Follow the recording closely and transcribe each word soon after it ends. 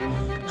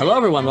Hello,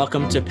 everyone.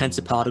 Welcome to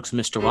Pensive Politics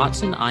with Mr.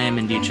 Watson. I am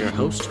indeed your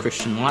host,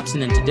 Christian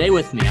Watson, and today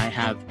with me I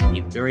have a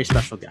very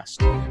special guest,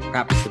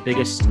 perhaps the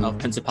biggest of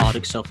Pensive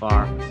Politics so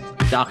far,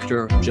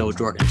 Dr. Jo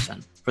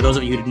Jorgensen. For those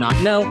of you who do not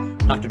know,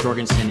 Dr.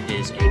 Jorgensen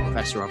is a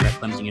professor over at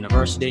Clemson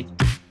University,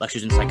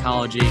 lectures in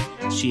psychology.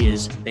 She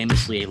is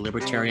famously a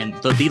libertarian,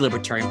 the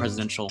libertarian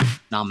presidential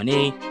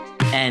nominee,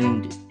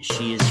 and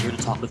she is here to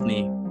talk with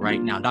me right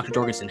now. Dr.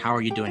 Jorgensen, how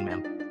are you doing,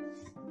 ma'am?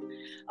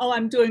 Oh,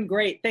 I'm doing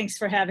great. Thanks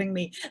for having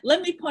me.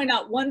 Let me point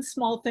out one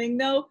small thing,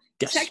 though.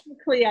 Yes.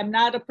 Technically, I'm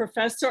not a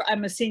professor.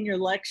 I'm a senior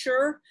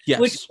lecturer, Yes.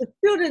 which the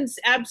students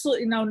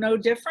absolutely know no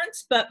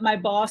difference, but my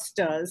boss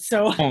does.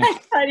 So I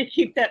try to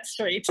keep that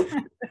straight.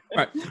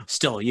 Right.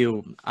 Still,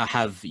 you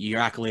have your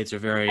accolades are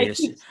very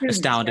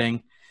astounding.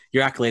 Yeah.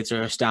 Your accolades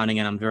are astounding,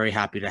 and I'm very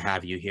happy to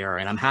have you here.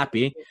 And I'm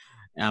happy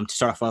to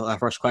start off with our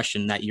first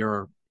question that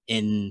you're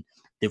in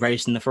the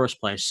race in the first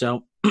place.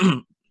 So,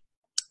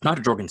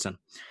 Dr. Jorgensen,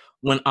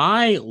 when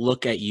I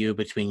look at you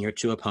between your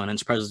two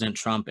opponents, President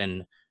Trump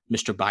and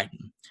Mr.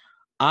 Biden,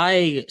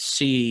 I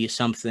see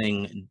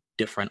something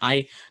different.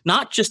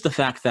 Not just the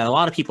fact that a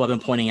lot of people have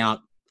been pointing out,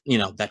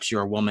 that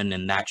you're a woman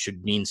and that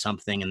should mean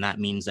something and that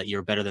means that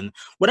you're better than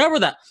whatever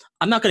that.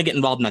 I'm not going to get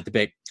involved in that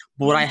debate.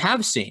 But what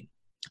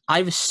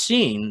I've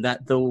seen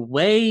that the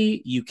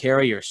way you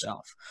carry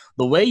yourself,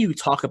 the way you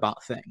talk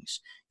about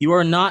things, you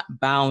are not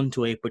bound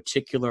to a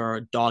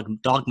particular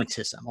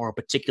dogmatism or a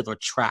particular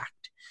tract.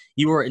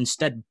 You are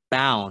instead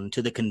bound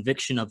to the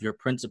conviction of your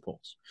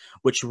principles,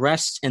 which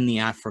rests in the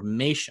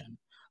affirmation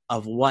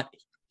of what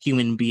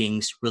human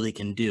beings really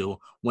can do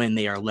when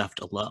they are left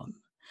alone.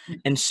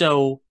 And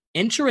so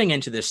entering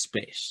into this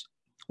space,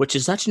 which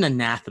is such an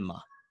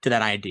anathema to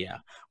that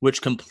idea,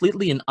 which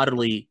completely and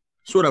utterly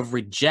sort of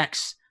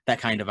rejects that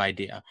kind of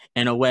idea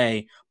in a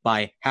way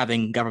by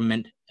having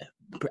government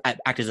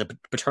act as a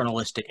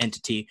paternalistic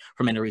entity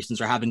for many reasons,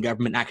 or having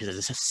government act as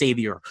a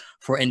savior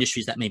for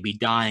industries that may be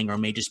dying or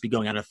may just be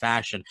going out of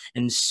fashion.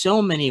 In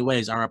so many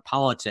ways, our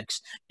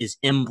politics is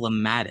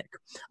emblematic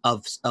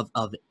of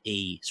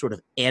a sort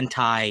of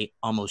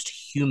almost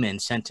human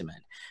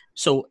sentiment.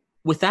 So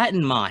with that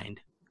in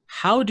mind,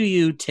 how do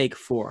you take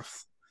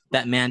forth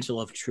that mantle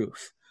of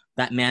truth,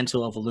 that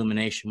mantle of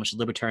illumination, which the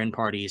Libertarian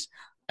Party's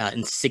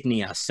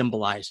insignia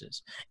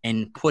symbolizes,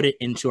 and put it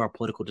into our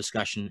political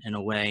discussion in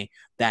a way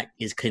that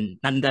is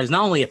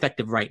not only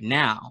effective right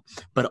now,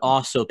 but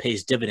also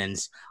pays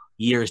dividends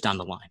years down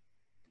the line?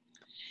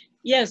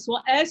 Yes,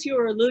 well, as you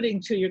were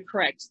alluding to, you're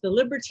correct. The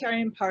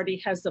Libertarian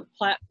Party has a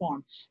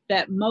platform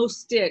that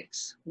most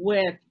sticks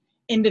with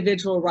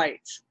individual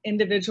rights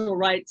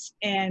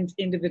and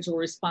individual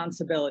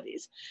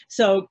responsibilities.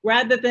 So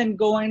rather than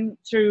going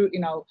through,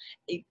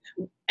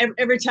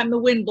 every time the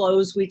wind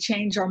blows, we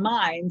change our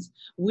minds,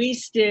 we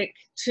stick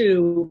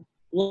to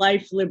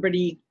life,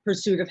 liberty,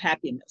 pursuit of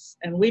happiness.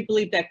 And we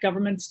believe that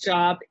government's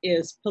job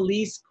is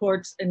police,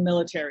 courts, and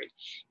military.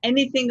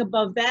 Anything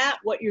above that,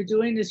 what you're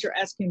doing is you're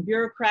asking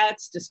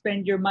bureaucrats to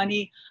spend your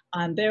money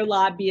on their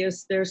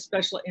lobbyists, their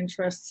special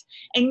interests.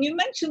 And you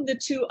mentioned the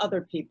two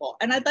other people.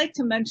 And I'd like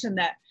to mention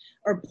that,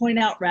 or point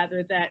out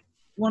rather, that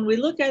when we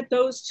look at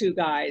those two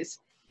guys,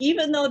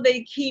 even though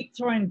they keep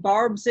throwing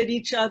barbs at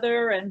each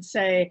other and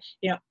say,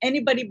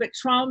 anybody but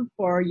Trump,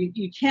 or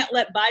you can't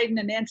let Biden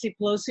and Nancy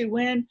Pelosi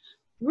win,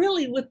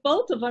 really with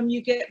both of them,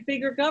 you get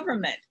bigger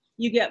government.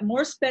 You get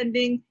more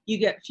spending, you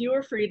get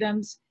fewer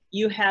freedoms,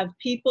 you have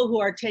people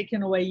who are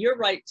taking away your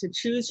right to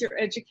choose your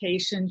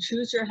education,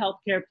 choose your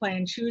healthcare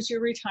plan, choose your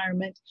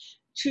retirement,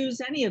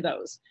 choose any of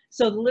those.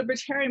 So the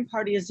Libertarian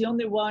Party is the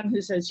only one who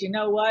says, you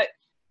know what,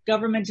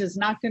 government is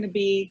not going to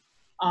be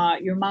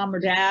your mom or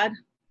dad.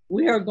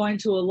 We are going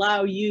to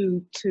allow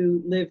you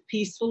to live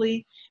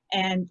peacefully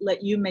and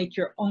let you make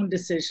your own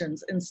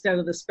decisions instead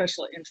of the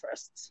special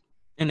interests.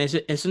 And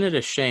isn't it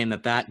a shame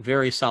that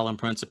very solemn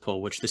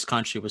principle, which this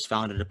country was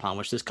founded upon,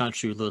 which this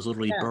country was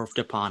literally birthed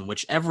upon,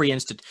 which every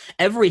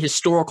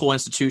historical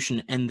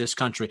institution in this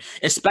country,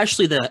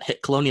 especially the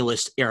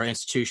colonialist era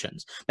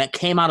institutions that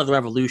came out of the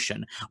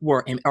revolution,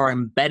 are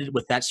embedded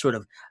with that sort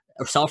of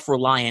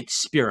self-reliant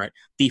spirit,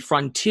 the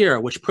frontier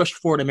which pushed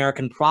forward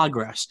American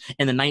progress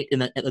in the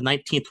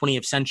 19th,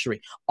 20th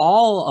century.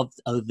 All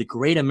of the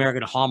great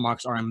American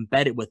hallmarks are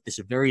embedded with this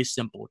very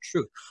simple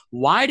truth.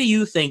 Why do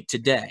you think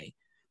today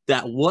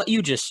that what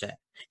you just said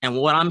and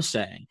what I'm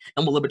saying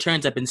and what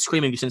libertarians have been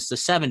screaming since the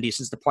 70s,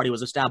 since the party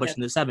was established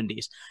in the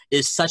 70s,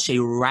 is such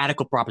a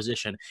radical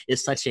proposition,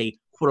 is such a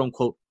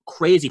quote-unquote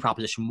crazy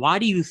proposition? Why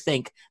do you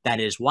think that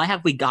is? Why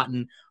have we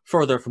gotten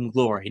further from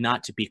glory?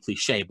 Not to be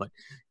cliche, but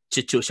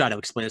to try to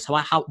explain this.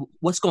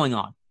 What's going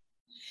on?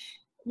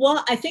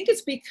 Well, I think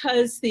it's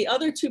because the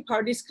other two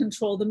parties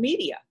control the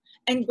media.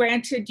 And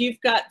granted, you've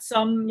got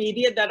some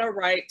media that are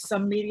right,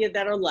 some media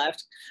that are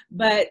left,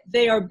 but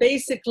they are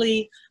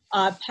basically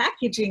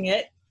packaging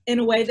it in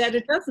a way that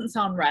it doesn't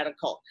sound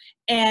radical.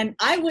 And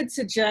I would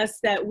suggest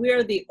that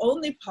we're the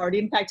only party.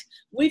 In fact,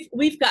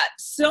 we've got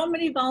so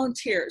many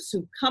volunteers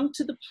who come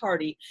to the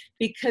party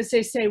because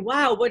they say,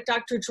 wow, what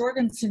Dr.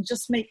 Jorgensen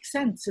just makes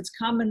sense. It's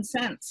common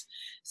sense.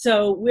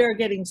 So we're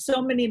getting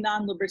so many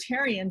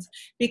non-libertarians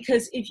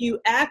because if you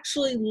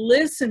actually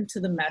listen to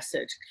the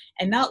message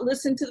and not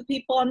listen to the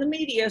people on the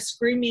media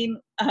screaming,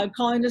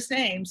 calling us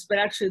names, but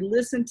actually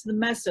listen to the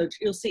message,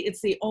 you'll see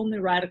it's the only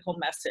radical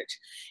message.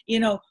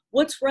 You know,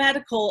 what's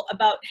radical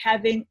about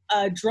having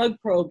a drug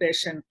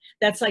prohibition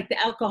that's like the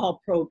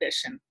alcohol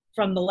prohibition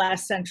from the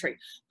last century?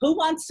 Who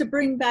wants to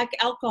bring back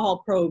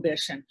alcohol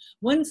prohibition?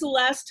 When's the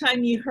last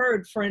time you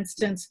heard, for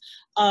instance,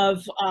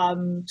 of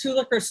two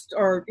liquor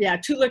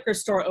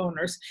store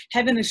owners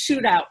having a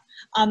shootout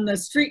on the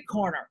street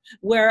corner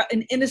where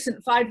an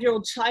innocent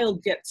 5-year-old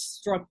child gets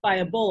struck by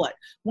a bullet?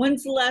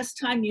 When's the last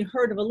time you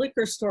heard of a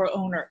liquor store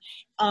owner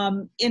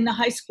in the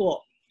high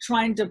school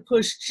trying to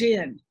push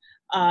gin?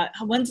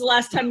 When's the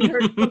last time you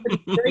heard of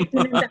somebody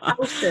breaking into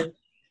houses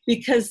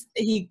because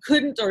he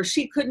couldn't or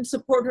she couldn't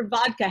support her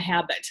vodka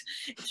habit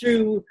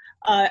through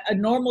a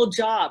normal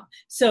job?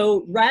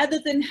 So rather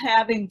than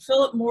having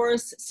Philip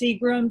Morris,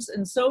 Seagrams,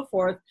 and so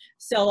forth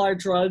sell our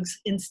drugs,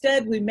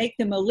 instead we make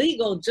them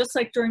illegal, just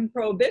like during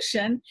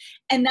Prohibition,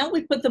 and now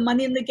we put the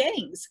money in the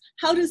gangs.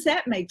 How does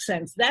that make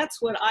sense?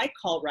 That's what I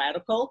call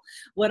radical.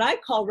 What I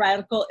call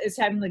radical is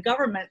having the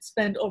government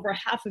spend over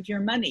half of your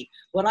money.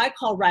 What I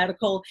call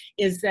radical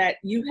is that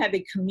you have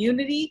a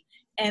community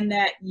and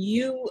that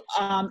you,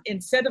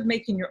 instead of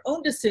making your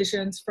own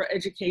decisions for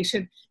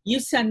education, you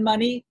send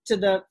money to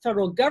the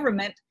federal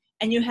government,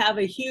 and you have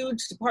a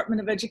huge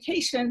Department of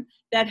Education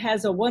that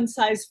has a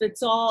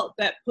one-size-fits-all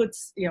that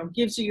puts,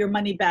 gives you your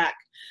money back.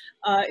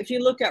 If you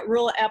look at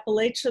rural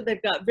Appalachia,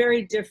 they've got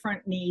very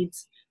different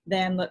needs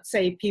than, let's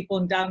say, people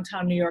in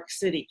downtown New York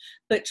City.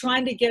 But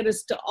trying to get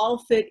us to all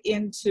fit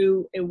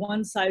into a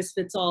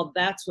one-size-fits-all,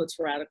 that's what's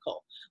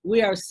radical.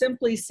 We are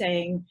simply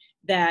saying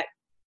that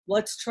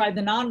let's try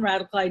the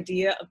non-radical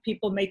idea of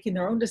people making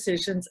their own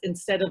decisions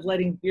instead of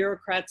letting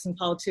bureaucrats and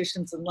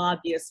politicians and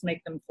lobbyists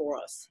make them for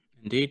us.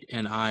 Indeed,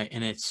 and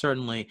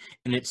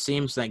it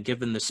seems that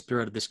given the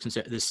spirit of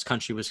this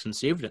country was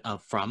conceived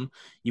from,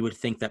 you would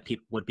think that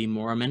people would be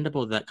more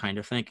amenable to that kind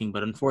of thinking,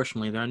 but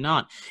unfortunately they're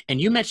not. And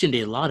you mentioned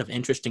a lot of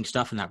interesting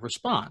stuff in that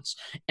response.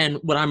 And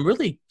what I'm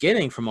really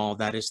getting from all of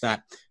that is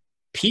that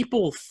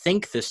people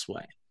think this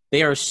way.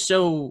 They are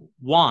so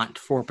want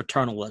for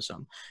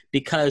paternalism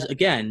because,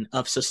 again,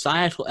 of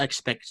societal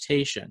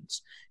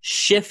expectations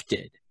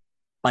shifted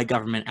by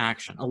government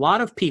action. A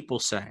lot of people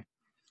say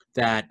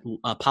that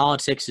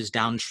politics is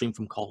downstream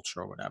from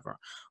culture or whatever.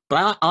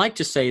 But I like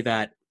to say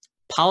that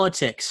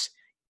politics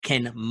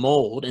can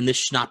mold, and this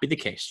should not be the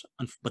case,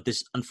 but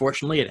this,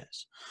 unfortunately, it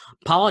is.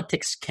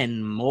 Politics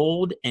can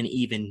mold and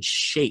even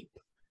shape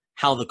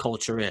how the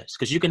culture is,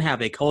 because you can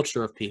have a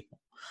culture of people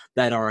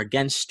that are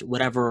against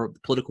whatever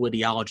political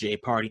ideology a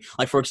party,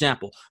 like, for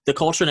example, the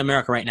culture in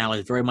America right now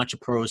is very much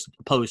opposed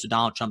to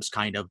Donald Trump's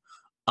kind of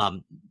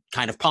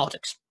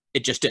politics.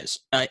 It just is.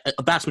 A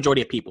vast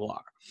majority of people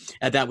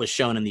are. That was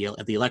shown in the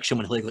election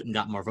when Hillary Clinton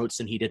got more votes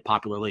than he did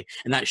popularly,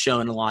 and that's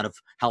shown a lot of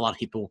how a lot of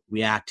people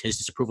react, his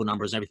disapproval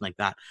numbers and everything like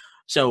that.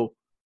 So,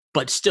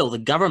 but still, the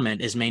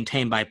government is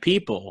maintained by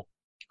people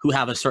who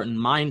have a certain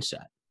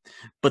mindset.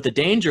 But the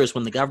danger is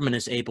when the government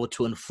is able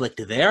to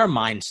inflict their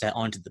mindset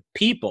onto the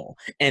people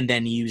and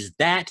then use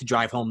that to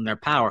drive home their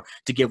power,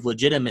 to give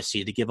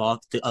legitimacy, to give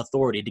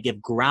authority, to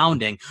give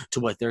grounding to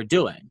what they're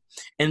doing.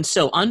 And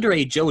so under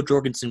a Jo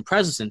Jorgensen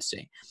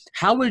presidency,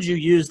 how would you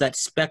use that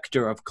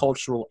specter of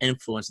cultural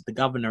influence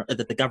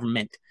that the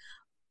government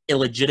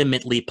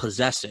illegitimately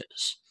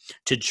possesses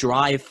to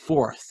drive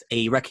forth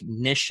a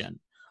recognition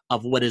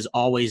of what has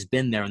always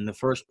been there in the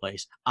first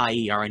place,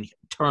 i.e. our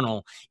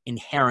eternal,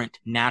 inherent,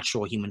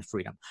 natural human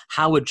freedom?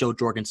 How would Jo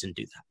Jorgensen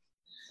do that?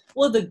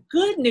 Well, the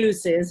good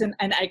news is, and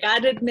I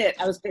got to admit,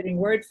 I was getting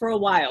worried for a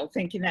while,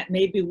 thinking that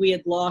maybe we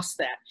had lost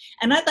that.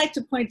 And I'd like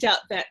to point out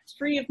that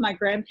 3 of my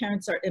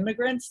grandparents are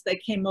immigrants. They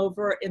came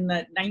over in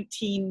the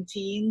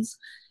 19-teens.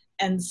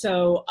 And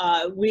so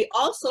we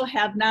also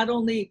have not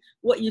only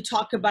what you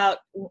talk about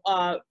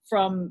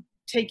from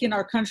taking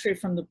our country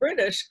from the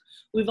British,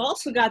 we've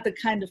also got the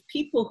kind of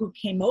people who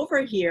came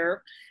over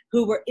here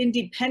who were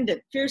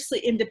independent, fiercely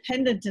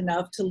independent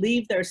enough to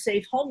leave their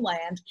safe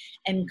homeland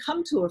and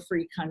come to a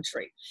free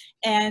country.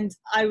 And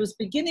I was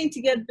beginning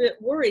to get a bit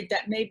worried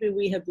that maybe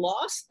we had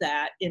lost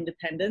that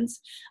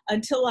independence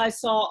until I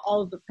saw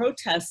all of the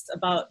protests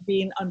about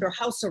being under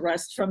house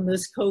arrest from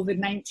this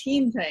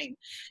COVID-19 thing.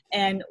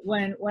 And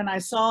when I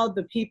saw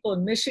the people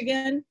in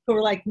Michigan who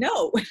were like,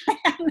 no,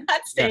 I'm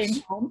not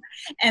staying home.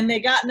 And they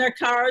got in their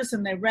cars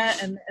and they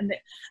ran,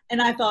 and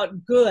I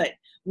thought, good.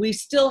 We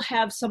still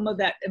have some of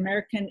that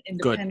American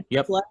independence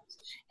left,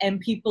 and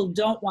people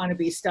don't want to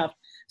be stuffed.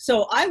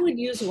 So I would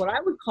use what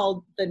I would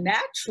call the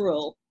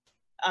natural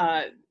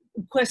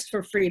quest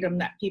for freedom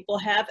that people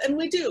have, and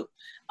we do.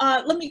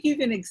 Let me give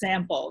you an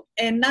example,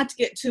 and not to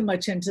get too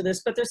much into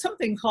this, but there's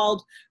something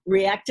called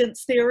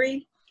reactance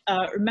theory.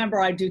 Remember,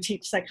 I do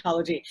teach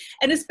psychology,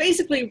 and it's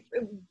basically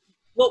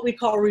what we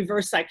call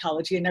reverse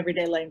psychology in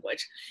everyday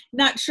language.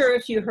 Not sure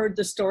if you heard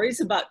the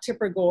stories about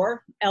Tipper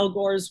Gore, Al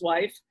Gore's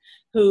wife,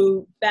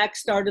 who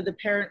back-started the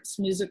Parents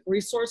Music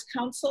Resource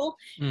Council,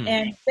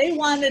 and they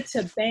wanted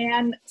to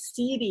ban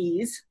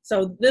CDs.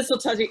 So this will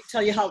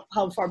tell you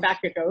how far back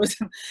it goes.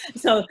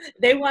 So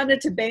they wanted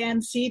to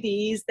ban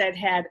CDs that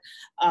had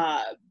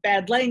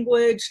bad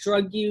language,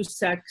 drug use,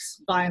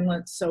 sex,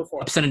 violence, so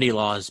forth. Obscenity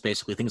laws,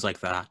 basically, things like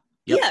that.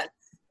 Yep. Yeah,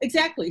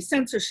 exactly.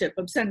 Censorship,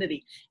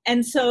 obscenity.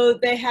 And so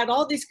they had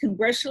all these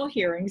congressional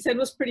hearings. And it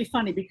was pretty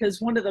funny because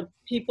one of the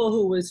people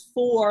who was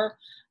for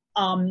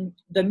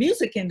the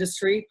music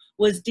industry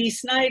was Dee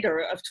Snider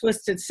of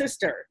Twisted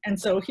Sister. And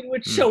so he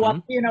would show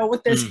up, you know,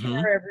 with this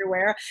hair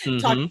everywhere,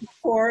 talking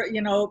for,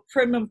 you know,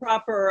 prim and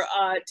proper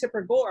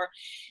Tipper Gore.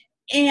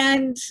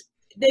 And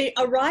they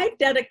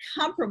arrived at a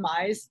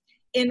compromise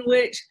in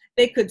which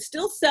they could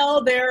still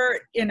sell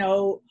their, you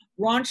know,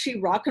 raunchy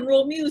rock and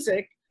roll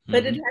music,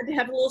 but it had to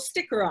have a little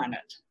sticker on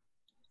it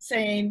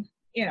saying,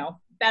 you know,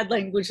 bad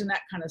language and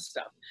that kind of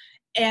stuff.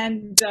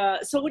 And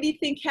so what do you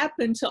think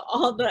happened to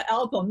all the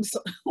albums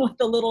with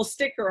the little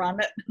sticker on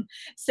it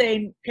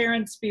saying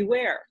parents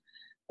beware?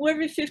 Well,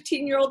 every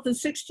 15-year-old and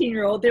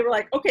 16-year-old, they were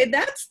like, okay,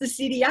 that's the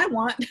CD I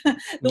want.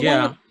 The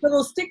one with the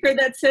little sticker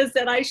that says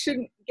that I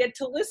shouldn't get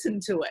to listen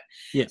to it.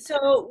 Yeah.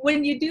 So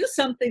when you do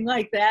something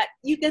like that,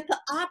 you get the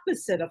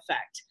opposite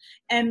effect.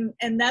 And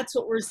that's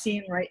what we're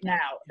seeing right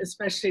now,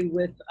 especially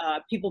with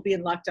people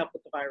being locked up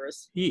with the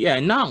virus. Yeah,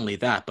 not only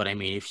that, but I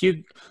mean, if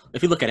you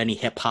look at any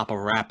hip hop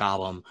or rap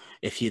album,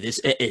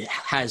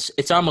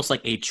 it's almost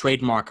like a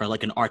trademark or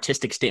like an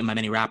artistic statement by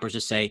many rappers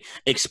to say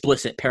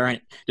explicit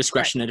parent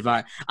discretion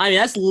advice. I mean,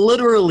 that's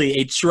literally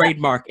a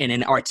trademark and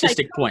an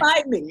artistic point.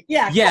 Me.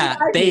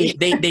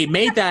 They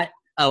made that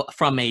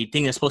from a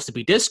thing that's supposed to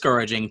be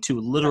discouraging to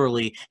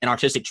literally an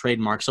artistic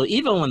trademark. So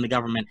even when the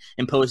government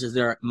imposes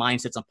their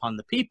mindsets upon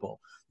the people,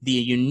 the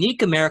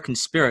unique American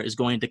spirit is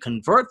going to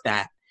convert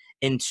that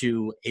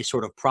into a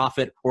sort of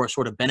profit or a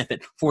sort of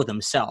benefit for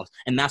themselves.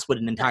 And that's what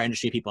an entire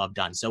industry of people have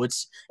done. So it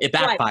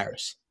backfires.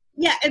 Right.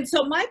 Yeah, and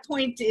so my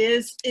point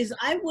is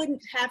I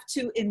wouldn't have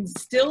to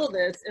instill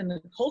this in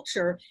the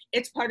culture.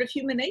 It's part of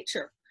human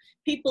nature.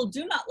 People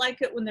do not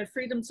like it when their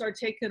freedoms are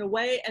taken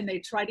away, and they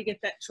try to get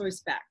that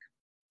choice back.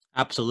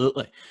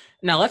 Absolutely.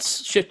 Now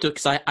let's shift to,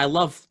 because I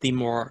love the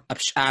more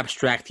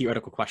abstract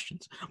theoretical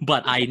questions,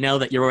 but I know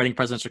that you're running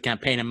presidential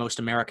campaign and most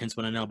Americans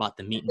want to know about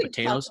the meat and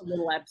potatoes. A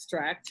little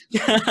abstract.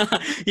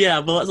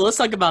 Yeah, but let's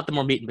talk about the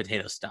more meat and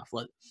potato stuff.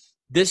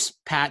 These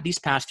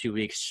past few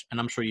weeks, and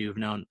I'm sure you've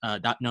known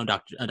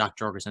Dr.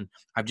 Jorgensen,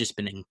 have just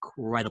been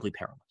incredibly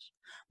perilous.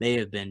 They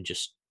have been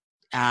just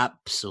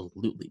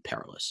absolutely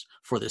perilous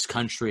for this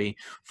country,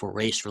 for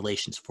race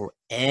relations, for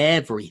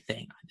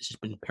everything. This has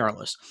been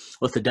perilous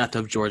with the death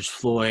of George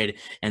Floyd.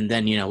 And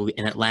then, you know,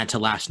 in Atlanta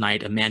last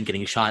night, a man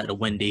getting shot at a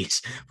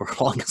Wendy's for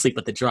falling asleep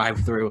at the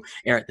drive-thru,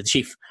 the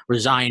chief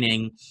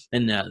resigning,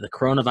 and the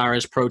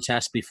coronavirus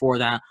protests before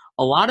that.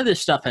 A lot of this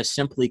stuff has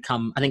simply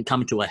come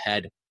to a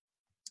head.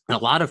 And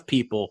a lot of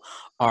people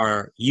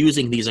are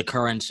using these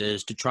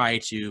occurrences to try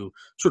to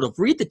sort of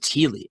read the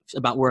tea leaves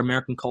about where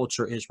American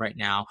culture is right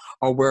now,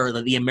 or where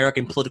the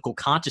American political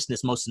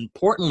consciousness most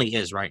importantly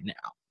is right now.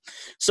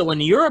 So in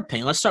your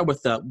opinion, let's start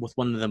with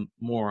one of the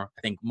more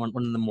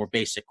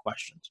basic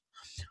questions.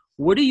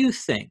 What do you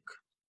think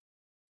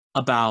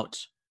about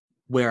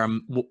where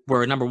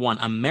number one,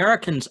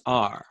 Americans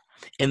are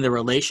in the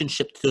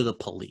relationship to the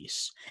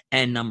police,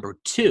 and number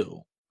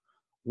two,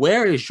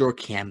 where is your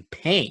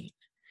campaign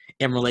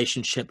in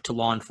relationship to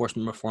law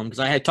enforcement reform? Because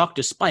I had talked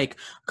to Spike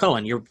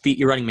Cohen, you're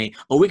running me,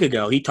 a week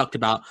ago. He talked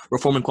about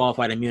reform and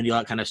qualified immunity,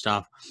 all that kind of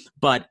stuff.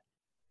 But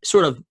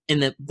sort of in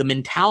the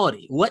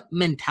mentality, what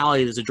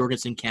mentality does the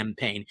Jorgensen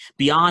campaign,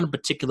 beyond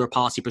particular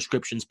policy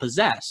prescriptions,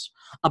 possess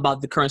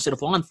about the current state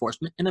of law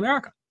enforcement in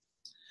America?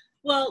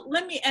 Well,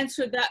 let me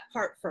answer that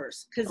part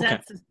first, because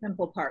that's the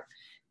simple part.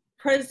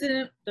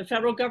 The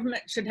federal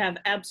government should have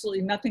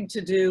absolutely nothing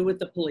to do with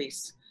the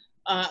police.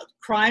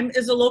 Crime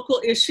is a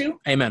local issue.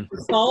 Amen.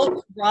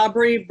 Assault,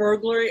 robbery,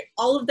 burglary,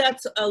 all of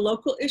that's a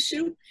local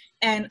issue.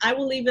 And I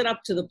will leave it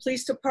up to the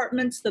police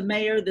departments, the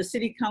mayor, the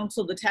city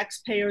council, the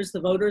taxpayers, the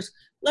voters.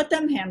 Let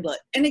them handle it.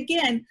 And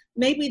again,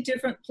 maybe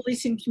different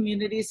policing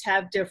communities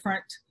have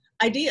different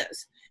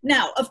ideas.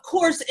 Now, of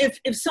course,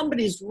 if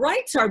somebody's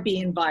rights are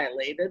being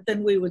violated,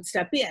 then we would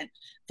step in.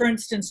 For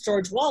instance,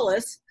 George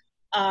Wallace,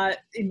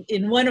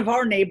 in one of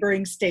our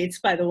neighboring states,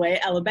 by the way,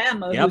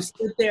 Alabama, who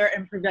stood there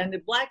and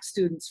prevented Black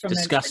students from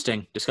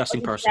disgusting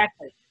person.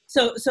 Exactly.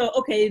 So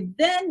okay,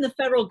 then the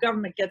federal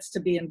government gets to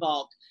be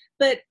involved.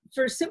 But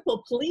for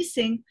simple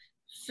policing,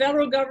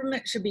 federal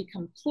government should be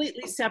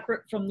completely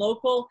separate from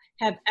local,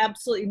 have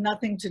absolutely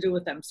nothing to do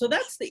with them. So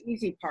that's the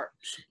easy part.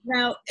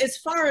 Now, as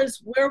far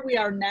as where we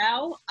are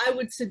now, I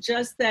would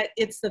suggest that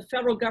it's the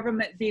federal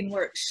government being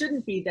where it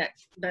shouldn't be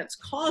that's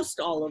caused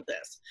all of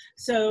this.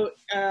 So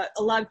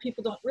a lot of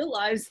people don't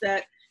realize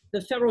that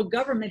the federal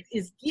government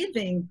is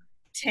giving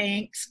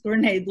tanks,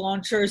 grenade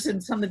launchers,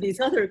 and some of these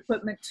other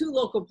equipment to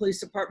local police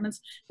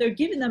departments. They're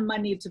giving them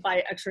money to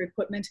buy extra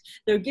equipment.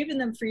 They're giving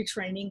them free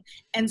training.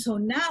 And so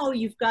now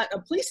you've got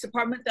a police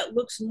department that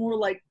looks more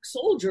like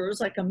soldiers,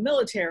 like a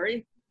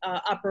military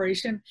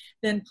operation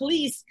than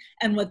police.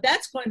 And what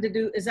that's going to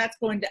do is that's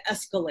going to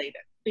escalate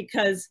it,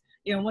 because,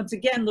 you know, once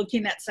again,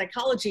 looking at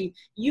psychology,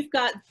 you've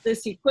got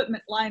this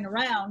equipment lying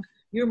around,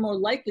 you're more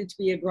likely to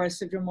be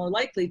aggressive, you're more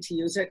likely to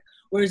use it.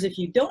 Whereas if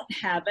you don't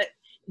have it,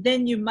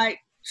 then you might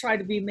try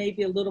to be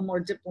maybe a little more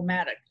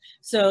diplomatic.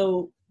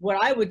 So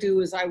what I would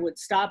do is I would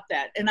stop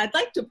that. And I'd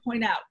like to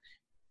point out,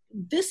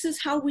 this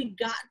is how we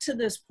got to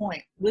this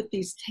point with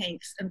these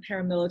tanks and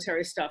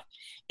paramilitary stuff.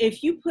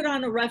 If you put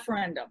on a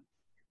referendum,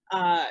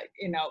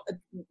 you know,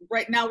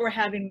 right now we're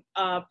having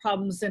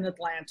problems in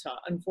Atlanta,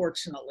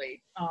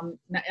 unfortunately.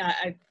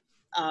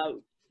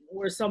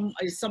 Where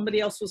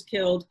somebody else was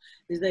killed,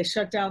 they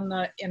shut down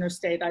the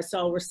interstate. I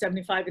saw where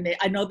 75 and 80,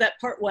 I know that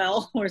part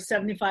well, where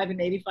 75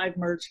 and 85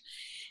 merged.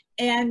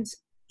 And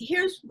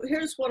here's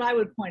what I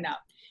would point out.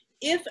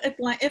 If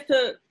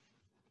the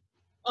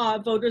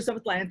voters of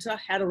Atlanta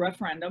had a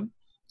referendum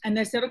and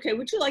they said, okay,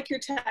 would you like your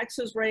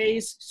taxes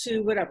raised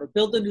to whatever,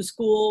 build a new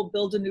school,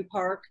 build a new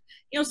park?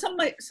 You know, some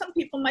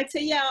people might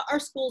say, yeah, our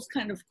school's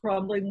kind of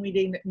crumbling, we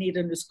need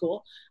a new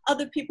school.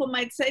 Other people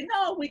might say,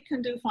 no, we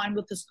can do fine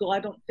with the school.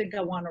 I don't think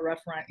I want a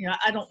referendum. You know,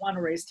 I don't want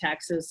to raise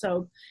taxes.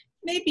 So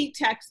maybe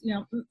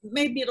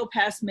maybe it'll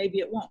pass, maybe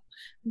it won't.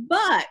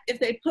 But if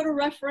they put a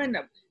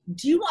referendum,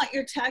 do you want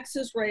your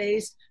taxes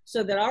raised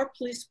so that our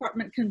police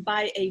department can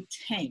buy a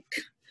tank?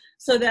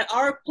 So that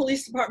our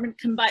police department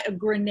can buy a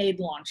grenade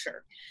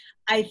launcher?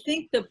 I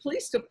think the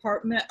police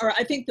department, or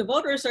I think the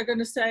voters are going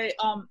to say,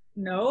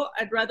 no,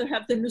 I'd rather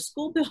have the new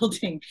school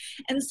building.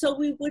 And so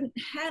we wouldn't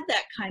have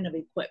that kind of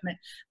equipment.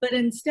 But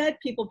instead,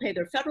 people pay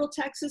their federal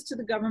taxes to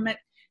the government.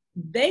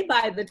 They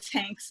buy the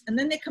tanks, and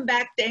then they come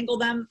back, dangle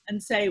them,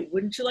 and say,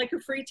 wouldn't you like a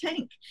free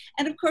tank?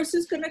 And of course,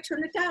 who's going to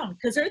turn it down?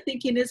 Because their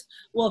thinking is,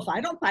 well, if I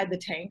don't buy the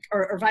tank,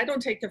 or if I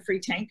don't take the free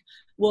tank,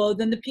 well,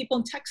 then the people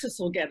in Texas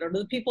will get it, or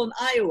the people in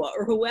Iowa,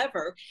 or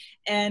whoever.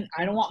 And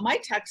I don't want my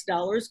tax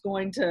dollars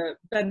going to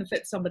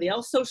benefit somebody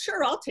else. So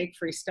sure, I'll take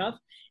free stuff.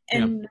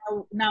 And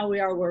now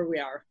we are where we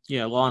are.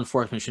 Yeah, law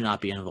enforcement should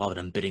not be involved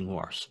in bidding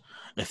wars,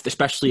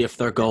 especially if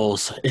their goal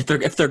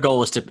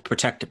is to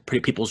protect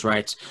people's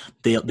rights.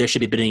 They should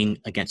be bidding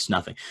against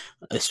nothing.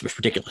 It's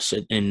ridiculous.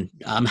 And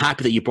I'm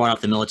happy that you brought up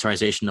the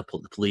militarization of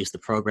the police, the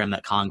program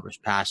that Congress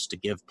passed to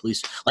give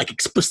police, like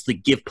explicitly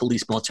give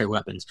police military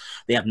weapons.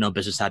 They have no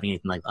business having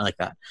anything like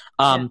that.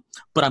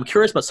 But I'm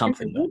curious about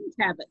something. And they wouldn't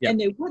have it. And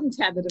they wouldn't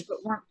have it if it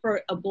weren't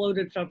for a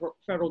bloated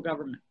federal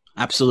government.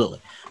 Absolutely.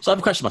 So I have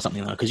a question about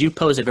something, though, because you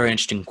posed a very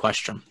interesting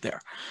question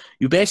there.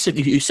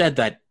 You said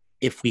that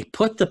if we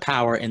put the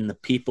power in the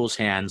people's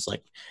hands,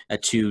 like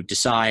to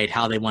decide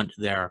how they want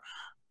their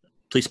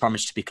police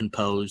departments to be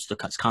composed, the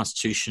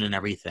Constitution and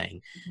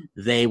everything,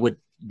 they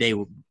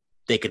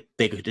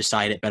could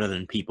decide it better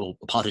than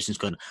politicians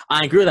could.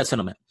 I agree with that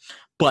sentiment.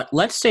 But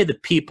let's say the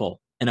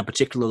people in a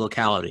particular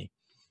locality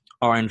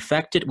are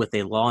infected with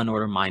a law and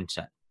order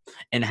mindset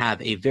and have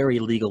a very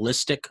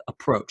legalistic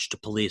approach to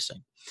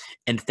policing,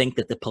 and think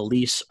that the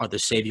police are the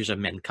saviors of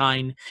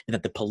mankind and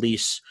that the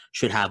police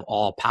should have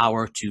all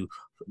power to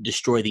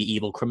destroy the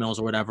evil criminals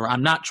or whatever.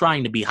 I'm not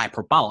trying to be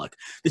hyperbolic.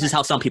 This is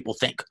how some people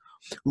think,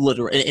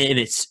 literally, and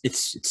it's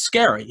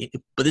scary,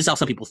 but this is how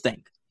some people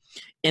think.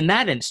 In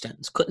that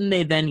instance, couldn't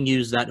they then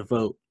use that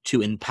vote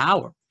to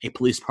empower a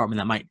police department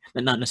that might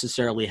not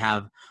necessarily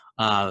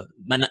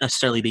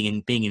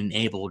being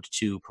enabled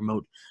to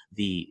promote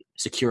the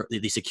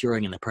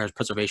securing and the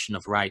preservation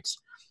of rights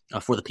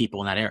for the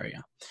people in that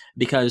area?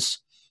 Because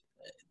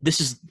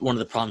this is one of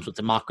the problems with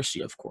democracy,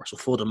 of course,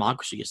 with full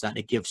democracy, is that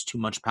it gives too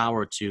much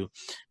power to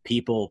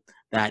people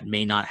that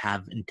may not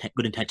have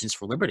good intentions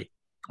for liberty,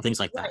 things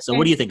like that. So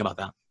what do you think about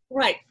that?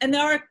 Right. And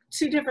there are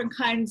two different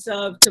kinds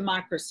of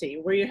democracy,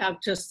 where you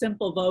have just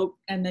simple vote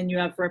and then you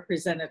have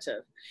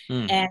representative.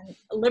 And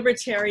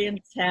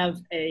libertarians have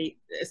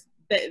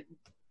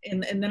in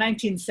the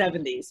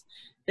 1970s,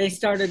 they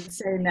started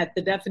saying that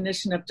the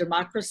definition of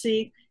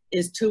democracy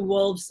is two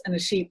wolves and a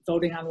sheep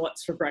voting on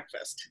what's for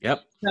breakfast.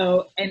 Yep.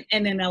 So, and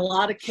in a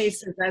lot of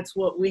cases, that's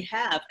what we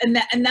have. And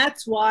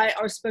that's why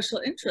our special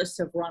interests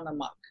have run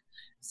amok.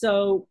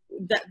 So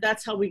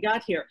that's how we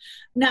got here.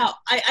 Now,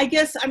 I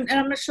guess, I'm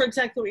not sure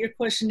exactly what your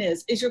question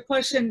is. Is your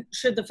question,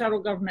 should the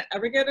federal government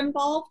ever get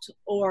involved,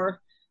 or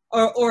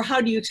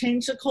how do you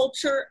change the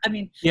culture? I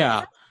mean,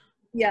 yeah.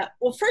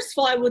 Well, first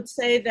of all, I would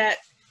say that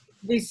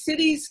the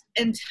cities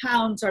and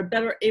towns are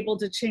better able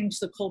to change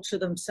the culture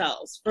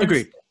themselves.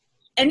 Agreed.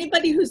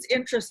 Anybody who's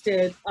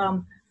interested,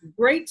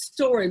 great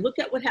story. Look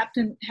at what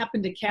happened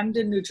to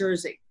Camden, New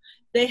Jersey.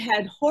 They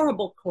had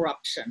horrible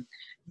corruption.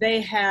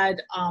 They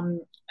had,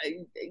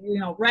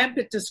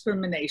 rampant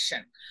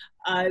discrimination,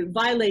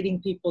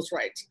 violating people's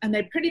rights. And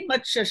they pretty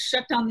much just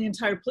shut down the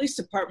entire police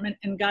department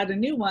and got a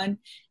new one.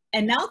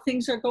 And now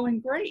things are going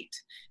great.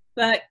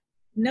 But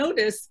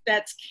notice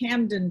that's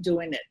Camden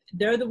doing it.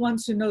 They're the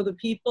ones who know the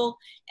people,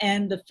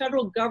 and the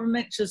federal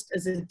government, just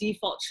as a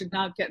default, should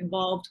not get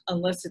involved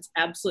unless it's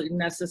absolutely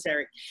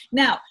necessary.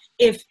 Now,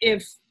 if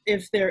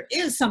there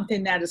is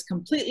something that is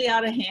completely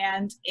out of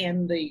hand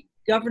and the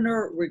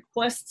governor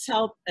requests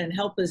help and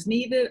help is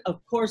needed,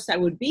 of course I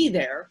would be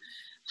there.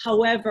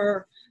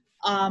 However,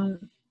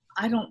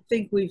 I don't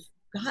think we've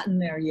gotten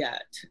there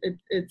yet.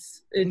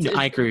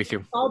 I agree with you.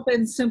 It's all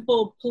been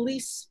simple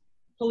police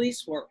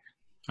work.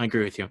 I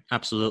agree with you.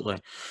 Absolutely.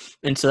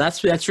 And so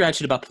that's your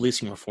attitude about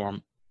policing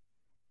reform.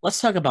 Let's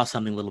talk about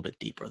something a little bit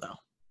deeper, though.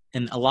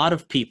 And a lot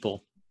of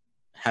people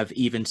have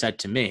even said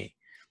to me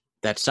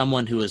that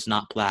someone who is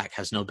not Black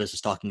has no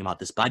business talking about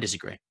this, but I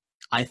disagree.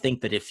 I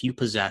think that if you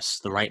possess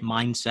the right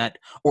mindset,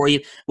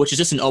 which is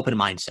just an open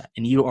mindset,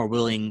 and you are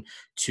willing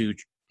to,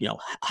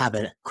 have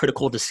a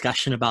critical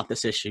discussion about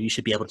this issue, you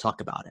should be able to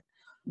talk about it.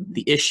 Mm-hmm.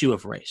 The issue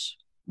of race.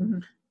 Mm-hmm.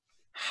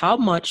 How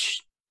much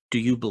do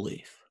you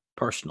believe,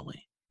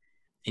 personally,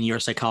 and you're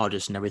a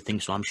psychologist and everything,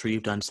 so I'm sure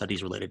you've done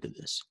studies related to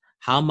this,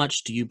 how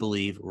much do you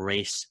believe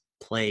race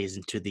plays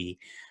into the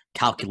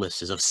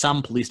calculuses of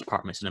some police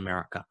departments in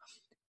America?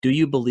 Do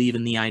you believe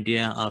in the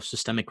idea of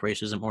systemic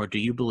racism, or do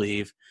you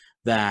believe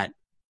that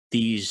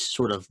this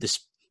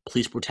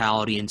police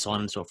brutality and so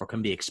on and so forth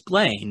can be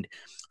explained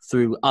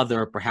through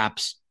other,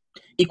 perhaps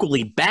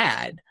equally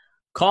bad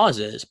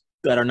causes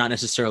that are not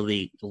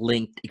necessarily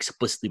linked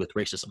explicitly with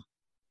racism?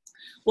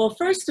 Well,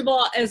 first of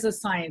all, as a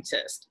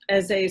scientist,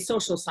 as a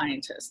social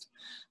scientist,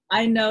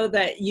 I know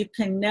that you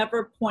can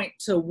never point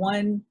to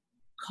one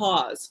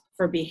cause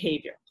for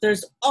behavior.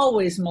 There's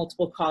always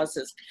multiple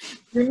causes.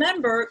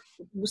 Remember,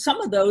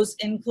 some of those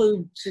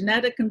include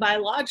genetic and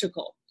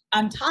biological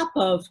on top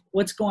of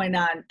what's going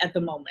on at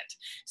the moment.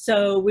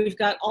 So we've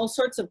got all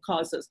sorts of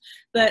causes.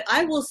 But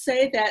I will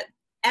say that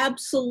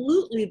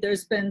absolutely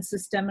there's been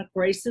systemic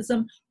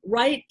racism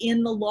right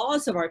in the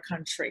laws of our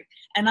country.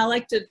 And I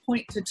like to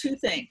point to two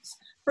things.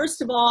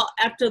 First of all,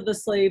 after the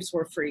slaves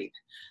were freed,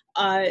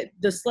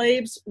 the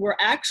slaves were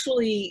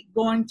actually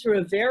going through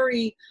a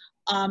very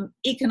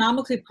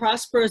economically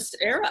prosperous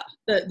era.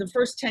 The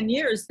first 10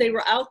 years, they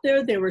were out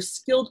there, they were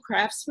skilled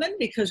craftsmen,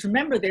 because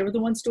remember, they were the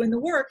ones doing the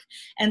work.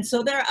 And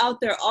so they're out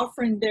there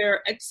offering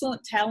their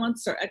excellent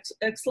talents or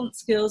excellent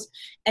skills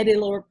at a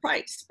lower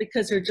price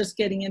because they're just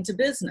getting into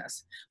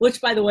business,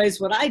 which, by the way,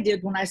 is what I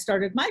did when I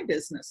started my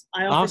business.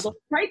 I offered lower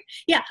price.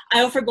 Yeah,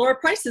 I offered lower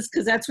prices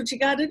because that's what you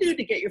got to do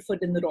to get your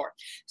foot in the door.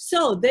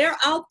 So they're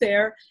out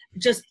there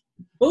just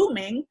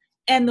booming,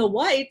 and the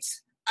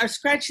whites are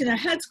scratching their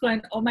heads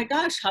going, oh my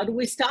gosh, how do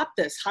we stop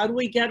this? How do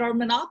we get our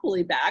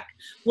monopoly back?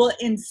 Well,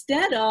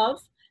 instead of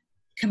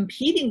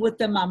competing with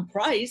them on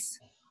price,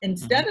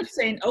 instead of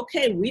saying,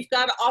 okay, we've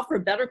got to offer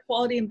better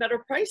quality and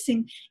better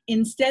pricing,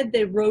 instead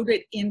they wrote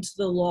it into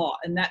the law.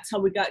 And that's how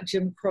we got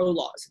Jim Crow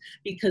laws,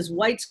 because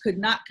whites could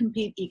not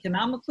compete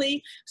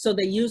economically, so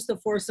they used the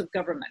force of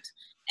government.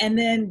 And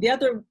then the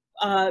other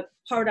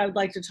part I would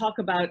like to talk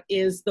about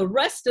is the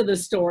rest of the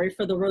story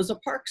for the Rosa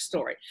Parks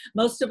story.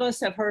 Most of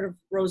us have heard of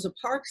Rosa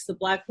Parks, the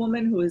Black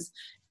woman who was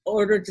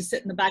ordered to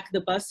sit in the back of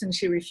the bus and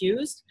she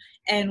refused.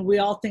 And we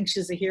all think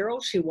she's a hero.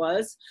 She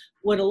was.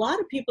 What a lot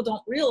of people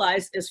don't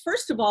realize is,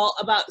 first of all,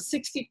 about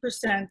 60%,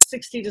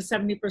 60 to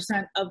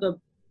 70% of the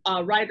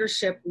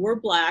ridership were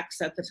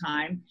Blacks at the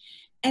time.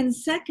 And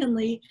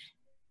secondly,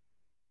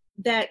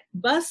 that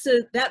bus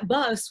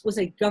was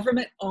a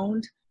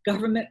government-owned,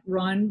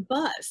 government-run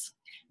bus.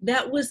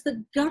 That was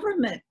the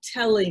government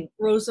telling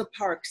Rosa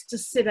Parks to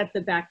sit at the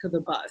back of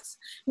the bus.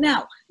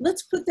 Now,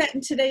 let's put that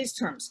in today's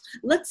terms.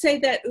 Let's say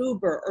that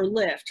Uber or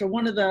Lyft or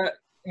one of the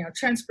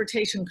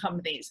transportation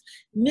companies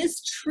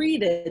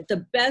mistreated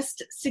the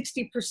best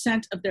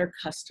 60% of their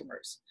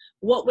customers.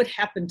 What would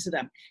happen to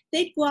them?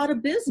 They'd go out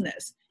of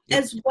business.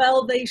 As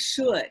well they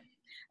should.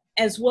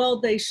 As well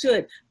they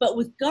should. But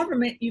with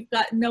government, you've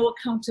got no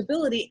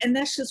accountability, and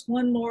that's just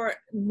one more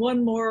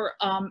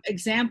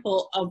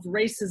example of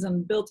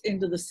racism built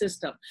into the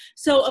system.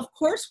 So of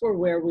course we're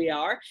where we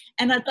are,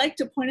 and I'd like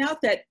to point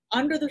out that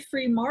under the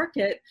free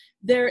market,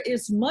 there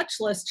is much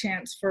less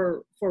chance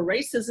for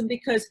racism,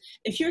 because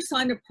if you're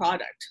selling a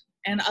product,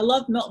 and I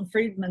love Milton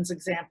Friedman's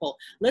example,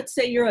 let's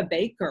say you're a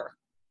baker,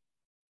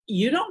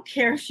 you don't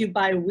care if you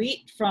buy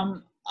wheat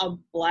from a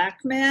Black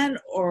man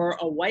or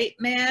a white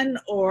man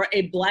or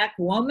a Black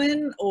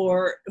woman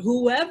or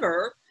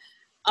whoever.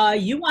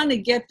 You want to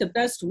get the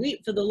best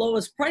wheat for the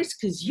lowest price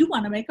because you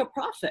want to make a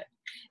profit.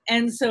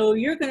 And so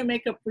you're going to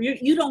make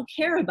you don't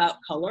care about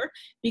color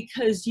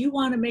because you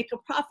want to make a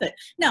profit.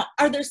 Now,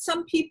 are there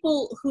some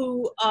people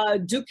who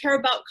do care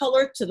about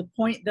color to the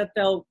point that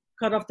they'll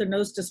cut off their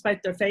nose to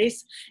spite their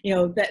face,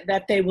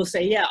 that they will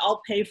say, yeah,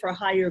 I'll pay for a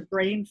higher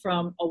grain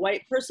from a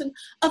white person?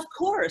 Of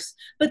course,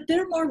 but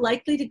they're more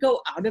likely to go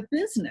out of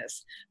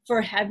business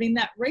for having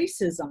that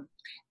racism.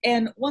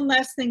 And one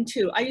last thing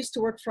too, I used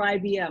to work for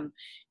IBM,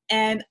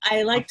 and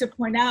I like to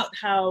point out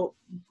how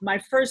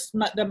my first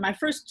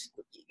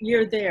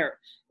year there,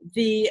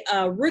 the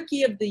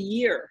Rookie of the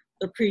Year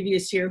the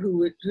previous year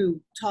who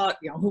taught,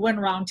 who went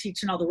around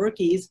teaching all the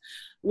rookies,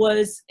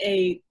 was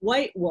a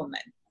white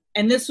woman.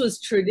 And this was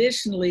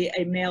traditionally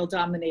a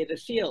male-dominated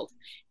field.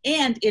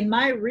 And in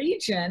my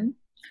region,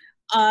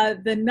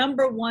 the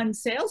number one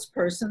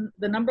salesperson,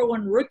 the number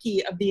one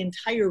rookie of the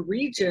entire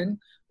region,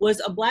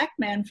 was a Black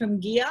man from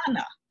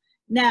Guyana.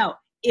 Now,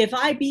 if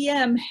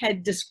IBM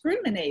had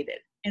discriminated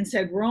and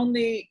said, we're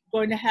only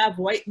going to have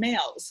white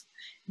males,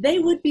 they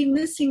would be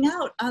missing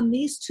out on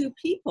these two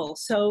people.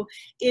 So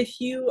if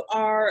you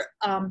are,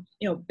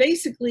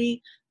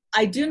 basically,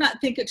 I do not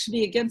think it should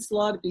be against the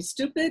law to be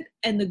stupid.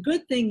 And the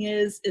good thing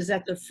is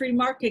that the free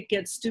market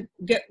gets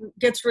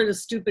rid of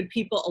stupid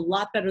people a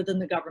lot better than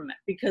the government,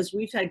 because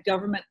we've had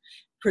government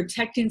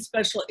protecting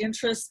special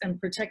interests and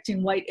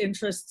protecting white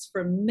interests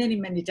for many,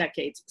 many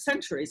decades,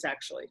 centuries,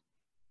 actually.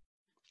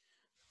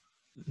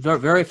 Very,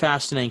 very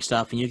fascinating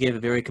stuff, and you gave a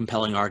very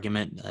compelling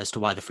argument as to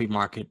why the free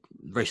market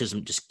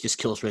racism just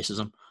kills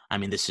racism. I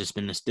mean,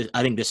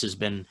 I think this has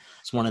been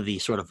one of the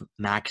sort of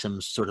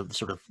maxims, sort of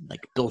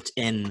like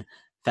built-in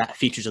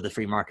features of the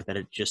free market, that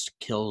it just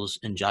kills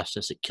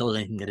injustice. It kills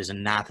anything that is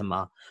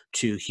anathema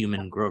to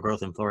human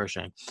growth and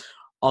flourishing.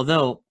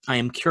 Although I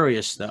am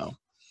curious though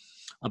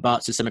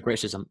about systemic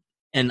racism.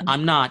 And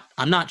I'm not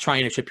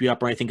trying to trip you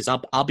up or anything,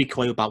 because I'll be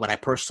clear about what I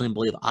personally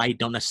believe. I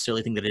don't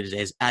necessarily think that it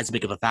is as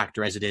big of a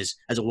factor as it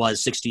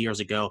was 60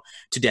 years ago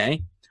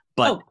today.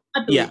 But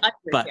I agree, yeah.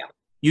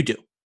 You do.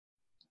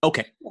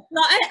 Okay.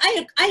 No,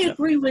 I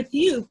agree with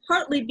you,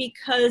 partly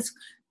because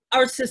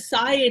our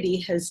society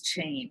has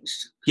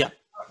changed. Yeah.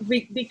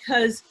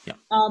 Because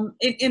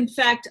in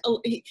fact,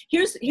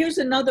 here's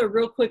another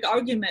real quick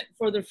argument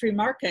for the free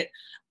market.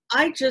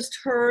 I've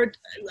heard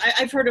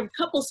of a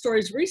couple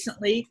stories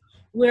recently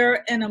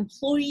where an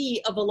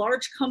employee of a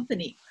large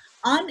company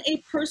on a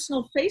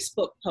personal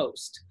Facebook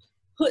post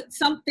put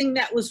something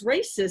that was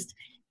racist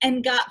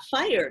and got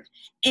fired.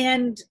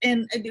 And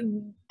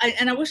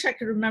I wish I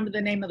could remember the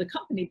name of the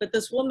company, but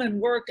this woman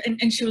worked,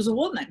 and she was a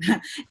woman,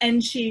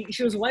 and she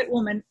was a white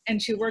woman,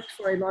 and she worked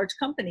for a large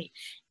company.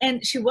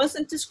 And she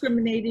wasn't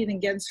discriminating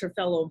against her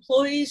fellow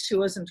employees. She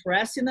wasn't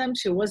harassing them.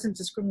 She wasn't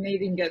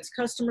discriminating against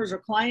customers or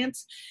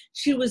clients.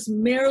 She was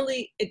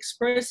merely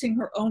expressing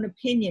her own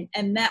opinion,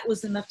 and that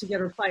was enough to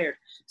get her fired.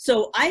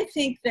 So I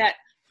think that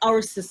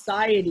our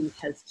society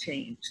has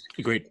changed.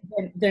 Agreed.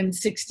 Than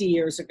 60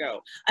 years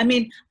ago. I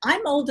mean,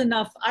 I'm old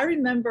enough. I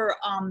remember,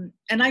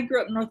 and I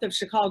grew up north of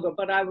Chicago,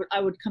 but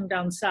I would come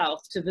down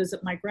south to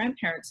visit my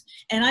grandparents.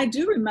 And I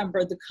do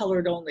remember the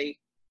colored only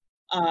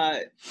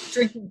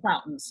drinking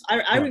fountains.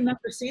 I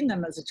remember seeing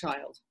them as a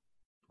child.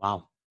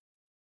 Wow.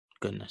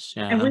 Goodness.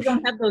 Yeah. And we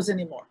don't have those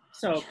anymore.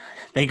 So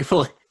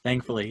thankfully.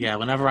 Yeah.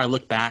 Whenever I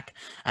look back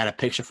at a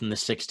picture from the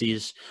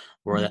 60s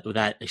where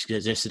that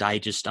existed,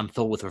 I'm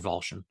filled with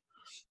revulsion.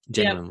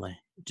 Genuinely.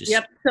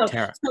 Yep.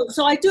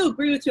 So I do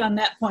agree with you on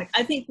that point.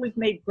 I think we've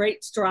made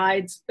great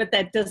strides, but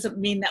that doesn't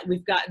mean that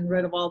we've gotten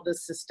rid of all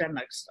this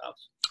systemic stuff.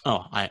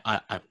 Oh, I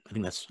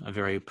think that's a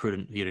very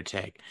prudent view to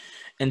take.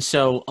 And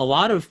so a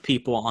lot of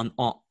people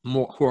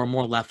who are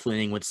more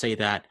left-leaning would say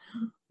that,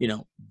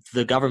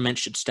 the government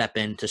should step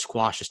in to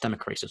squash systemic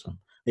racism.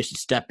 They should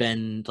step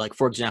in, like,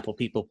 for example,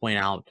 people point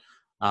out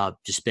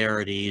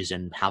disparities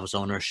in house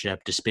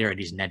ownership,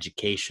 disparities in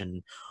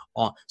education.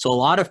 So a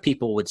lot of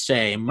people would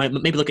say,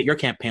 maybe look at your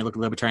campaign, look at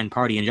the Libertarian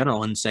Party in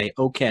general, and say,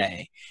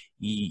 okay,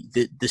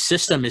 the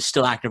system is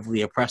still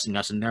actively oppressing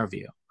us in their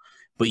view,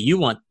 but you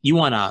want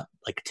to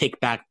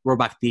roll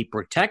back the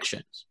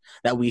protections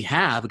that we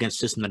have against a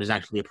system that is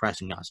actually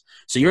oppressing us.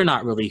 So you're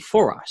not really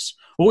for us.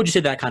 What would you say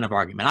to that kind of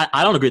argument?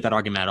 I don't agree with that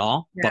argument at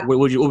all. Yeah. But what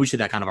would you say to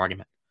that kind of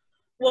argument?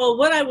 Well,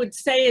 what I would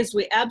say is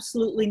we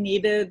absolutely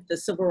needed the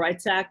Civil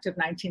Rights Act of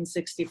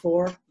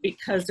 1964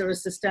 because there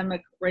was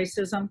systemic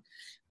racism.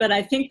 But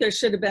I think there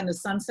should have been a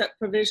sunset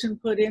provision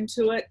put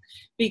into it,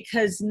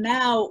 because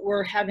now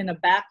we're having a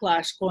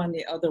backlash going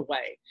the other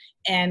way.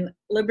 And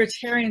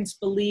libertarians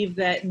believe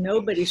that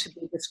nobody should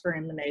be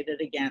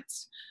discriminated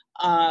against,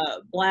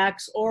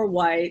 blacks or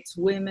whites,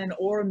 women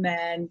or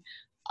men,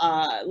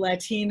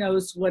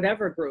 Latinos,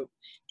 whatever group.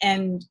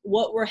 And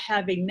what we're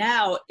having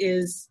now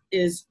is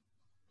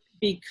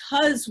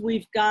because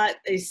we've got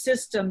a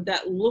system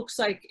that looks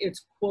like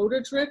it's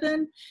quota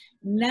driven,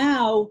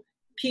 now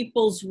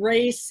people's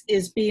race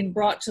is being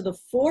brought to the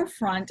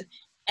forefront,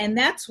 and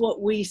that's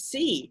what we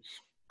see.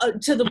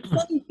 To the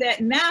point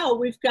that now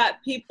we've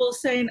got people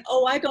saying,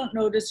 oh, I don't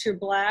notice you're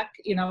black,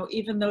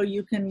 even though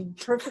you can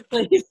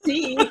perfectly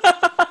see. So,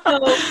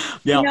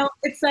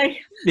 it's like,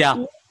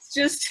 let's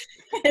just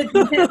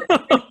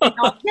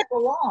get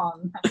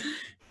along.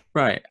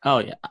 Right. Oh,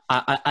 yeah.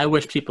 I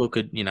wish people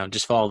could,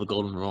 just follow the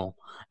golden rule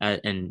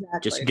and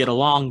just get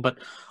along. But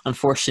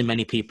unfortunately,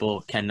 many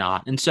people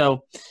cannot. And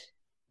so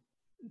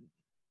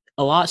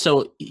I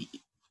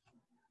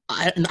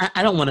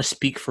don't want to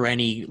speak for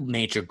any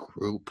major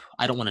group.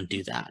 I don't want to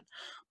do that.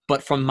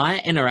 But from my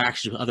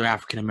interactions with other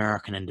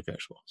African-American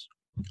individuals,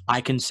 I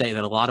can say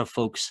that a lot of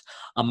folks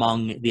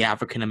among the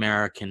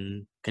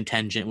African-American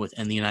contingent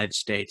within the United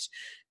States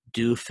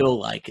do feel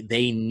like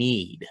they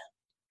need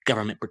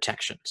government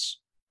protections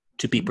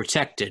to be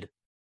protected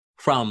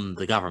from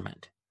the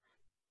government.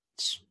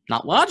 It's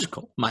not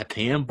logical, in my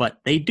opinion, but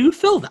they do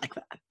feel like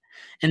that.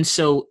 And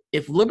so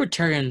if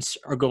libertarians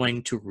are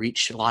going to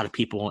reach a lot of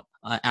people,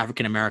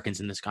 African Americans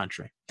in this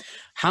country,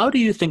 how do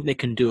you think they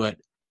can do it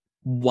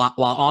while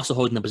also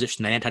holding the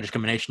position that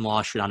anti-discrimination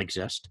laws should not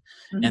exist,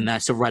 and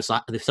that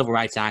the Civil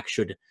Rights Act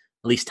should, at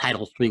least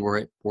Title III,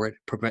 where it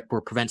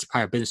prevents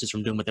private businesses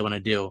from doing what they want to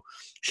do,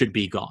 should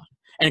be gone?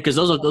 And because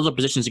those are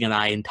positions, again, that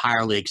I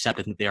entirely accept.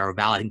 I think they are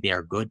valid. I think they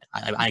are good.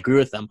 I agree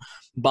with them.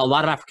 But a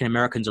lot of African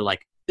Americans are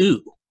like,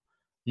 ooh,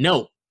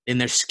 no,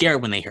 and they're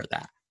scared when they hear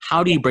that.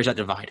 How do you bridge that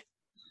divide?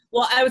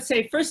 Well, I would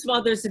say, first of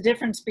all, there's a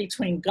difference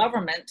between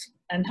government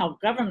and how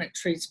government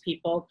treats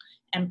people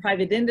and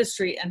private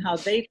industry and how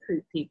they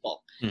treat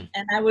people.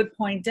 And I would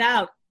point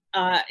out,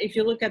 if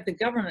you look at the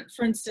government,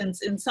 for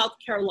instance, in South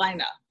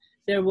Carolina,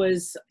 there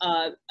was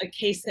a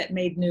case that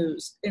made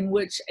news in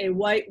which a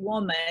white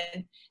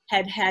woman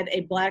had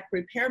a black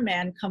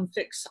repairman come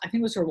fix, I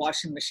think it was her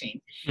washing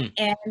machine.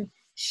 And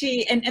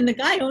and the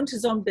guy owned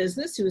his own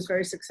business. He was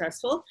very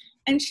successful.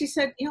 And she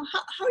said, you know,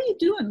 how are you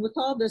doing with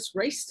all this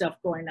race stuff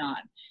going on?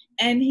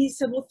 And he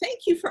said, well, thank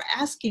you for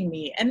asking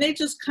me. And they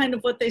just kind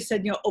of, what they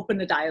said, you know, open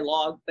a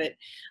dialogue. But,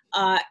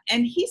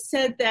 and he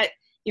said that,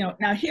 you know,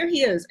 now here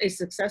he is, a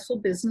successful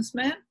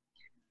businessman,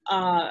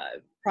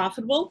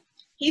 profitable.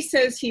 He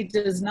says he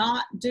does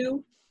not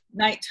do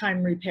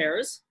nighttime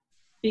repairs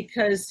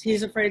because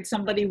he's afraid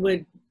somebody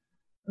would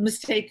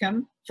mistake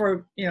him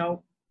for, you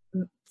know,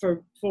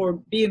 for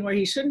being where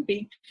he shouldn't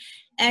be.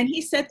 And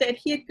he said that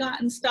he had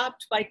gotten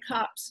stopped by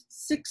cops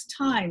 6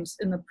 times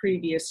in the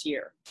previous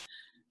year.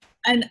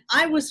 And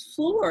I was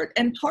floored.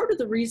 And part of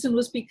the reason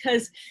was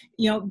because,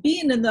 you know,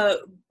 being in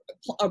the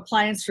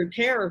appliance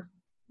repair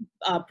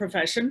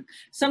profession,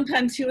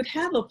 sometimes he would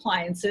have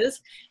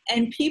appliances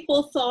and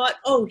people thought,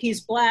 oh,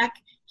 he's black,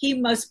 he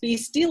must be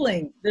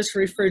stealing this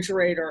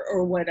refrigerator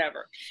or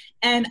whatever.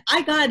 And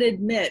I gotta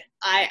admit,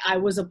 I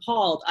was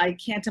appalled. I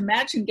can't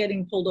imagine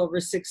getting pulled over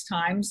 6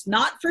 times,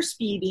 not for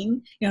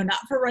speeding, you know,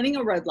 not for running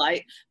a red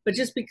light, but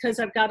just because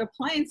I've got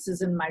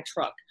appliances in my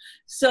truck.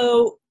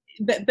 So,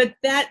 but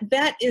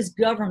that is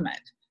government,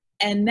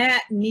 and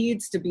that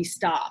needs to be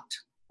stopped.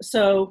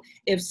 So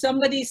if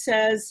somebody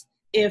says,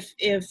 if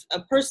a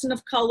person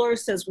of color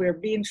says we're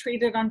being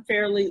treated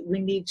unfairly, we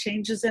need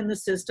changes in the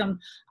system,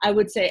 I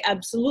would say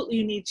absolutely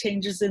you need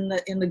changes in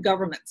the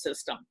government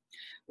system.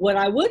 What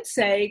I would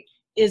say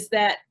is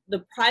that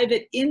the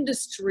private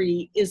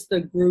industry is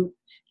the group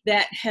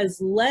that has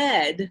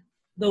led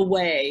the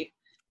way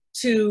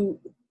to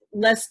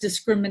less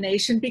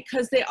discrimination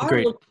because they are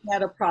Great. looking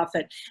at a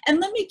profit. And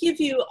let me give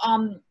you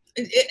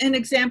an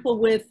example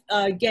with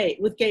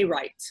gay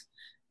rights.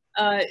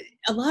 A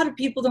lot of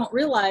people don't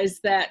realize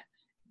that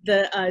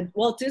the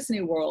Walt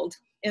Disney World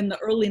in the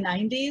early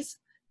 90s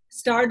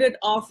started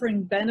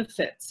offering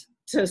benefits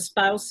to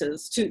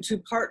spouses, to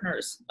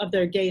partners of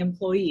their gay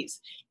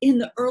employees in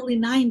the early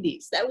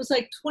 90s. That was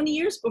like 20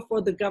 years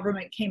before the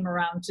government came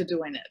around to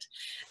doing it.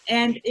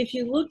 And if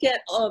you look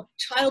at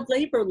child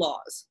labor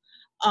laws,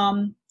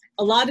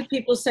 a lot of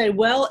people say,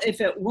 well,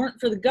 if it weren't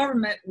for the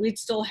government, we'd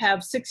still have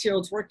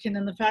 6-year-olds working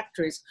in the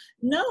factories.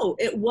 No,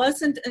 it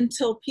wasn't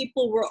until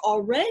people were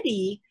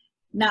already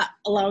not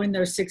allowing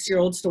their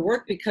 6-year-olds to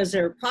work because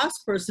they're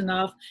prosperous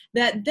enough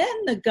that then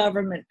the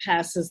government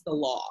passes the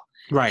law.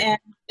 Right.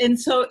 And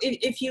so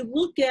if you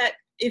look at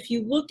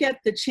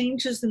the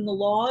changes in the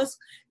laws,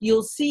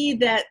 you'll see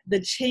that the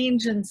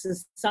change in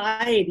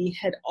society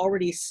had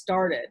already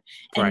started,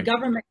 and Right.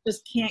 government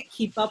just can't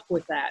keep up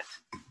with that.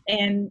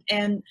 And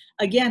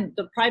again,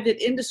 the private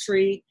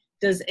industry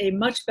does a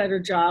much better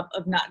job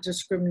of not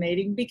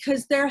discriminating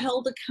because they're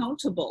held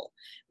accountable,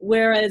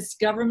 whereas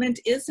government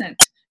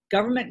isn't.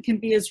 Government can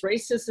be as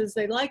racist as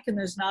they like, and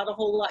there's not a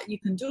whole lot you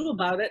can do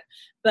about it.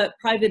 But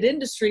private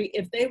industry,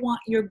 if they want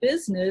your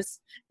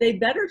business, they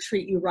better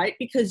treat you right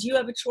because you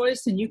have a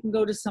choice and you can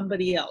go to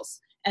somebody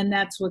else. And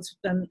that's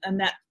and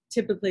that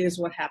typically is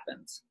what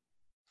happens.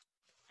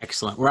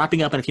 Excellent. We're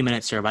wrapping up in a few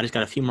minutes here, but I just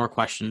got a few more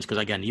questions because,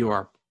 again, you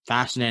are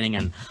fascinating.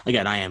 And,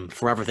 again, I am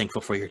forever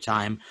thankful for your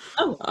time.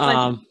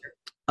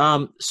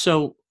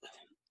 So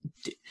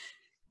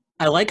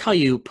I like how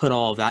you put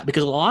all of that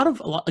because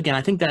again,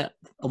 I think that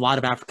a lot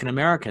of African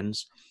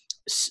Americans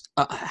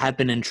have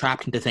been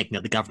entrapped into thinking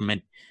that the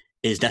government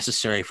is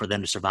necessary for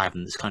them to survive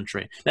in this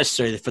country,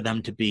 necessary for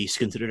them to be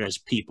considered as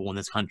people in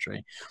this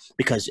country,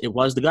 because it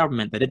was the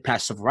government that did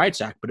pass the Civil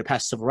Rights Act, but it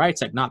passed the Civil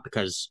Rights Act not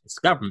because it's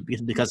the government,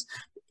 because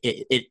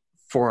it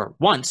for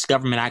once,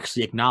 government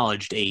actually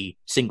acknowledged a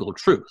single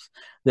truth,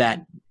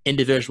 that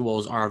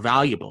individuals are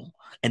valuable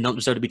and don't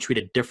deserve to be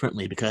treated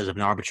differently because of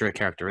an arbitrary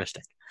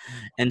characteristic.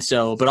 And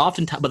so, but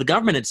the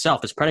government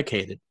itself is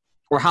predicated,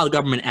 or how the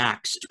government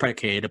acts is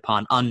predicated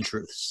upon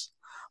untruths,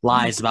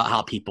 lies about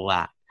how people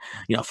act,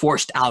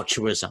 forced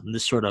altruism,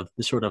 these sort of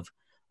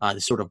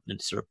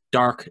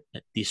dark,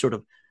 these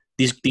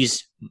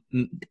these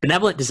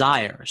benevolent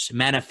desires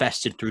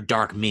manifested through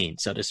dark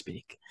means, so to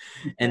speak.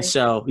 Okay. And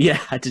so, yeah,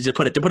 to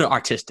put it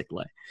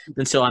artistically.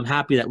 And so I'm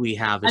happy that we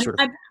have this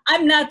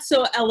I'm not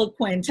so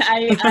eloquent.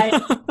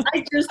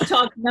 I just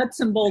talk nuts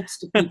and bolts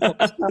to people.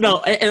 So.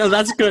 No,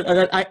 that's good.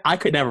 I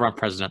could never run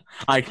president.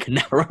 I could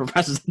never run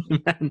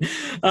president.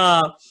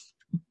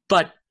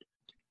 But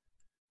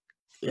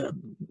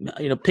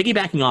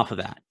piggybacking off of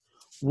that,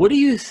 what do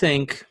you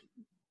think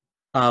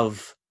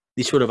of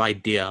the sort of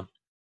idea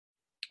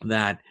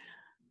that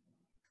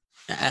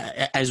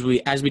as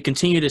we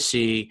continue to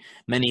see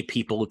many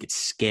people get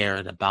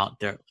scared about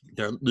their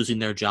losing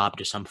their job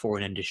to some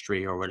foreign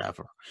industry or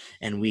whatever,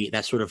 and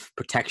that sort of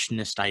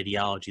protectionist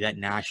ideology, that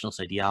nationalist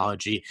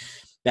ideology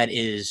that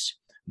is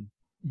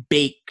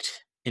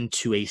baked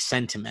into a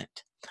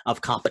sentiment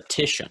of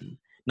competition,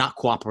 not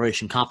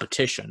cooperation,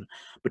 competition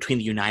between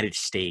the United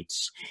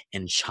States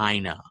and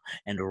China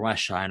and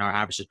Russia and our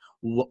adversaries.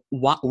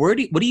 What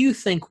do you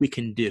think we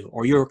can do,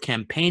 or your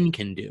campaign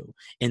can do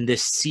in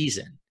this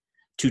season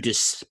to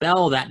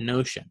dispel that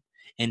notion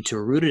and to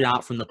root it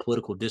out from the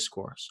political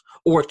discourse,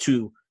 or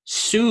to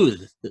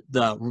soothe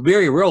the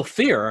very real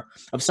fear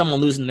of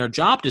someone losing their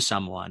job to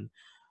someone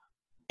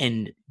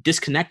and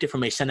disconnect it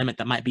from a sentiment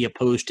that might be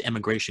opposed to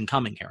immigration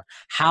coming here?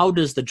 How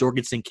does the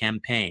Jorgensen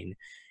campaign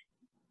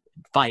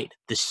fight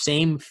the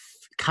same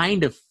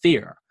kind of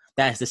fear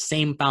that has the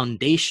same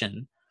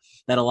foundation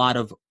that a lot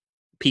of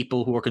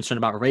people who are concerned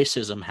about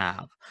racism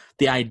have?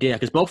 The idea,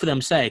 because both of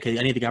them say, okay,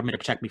 I need the government to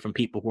protect me from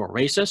people who are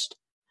racist,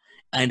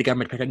 I need the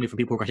government to protect me from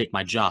people who are going to take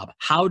my job.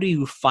 How do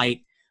you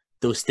fight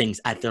those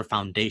things at their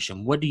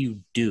foundation? What do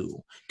you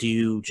do? Do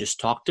you just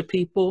talk to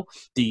people?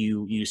 Do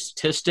you use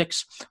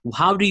statistics?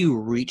 How do you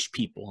reach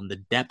people in the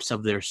depths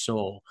of their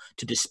soul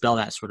to dispel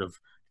that sort of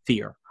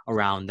fear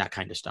around that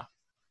kind of stuff?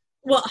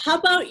 Well, how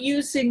about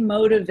using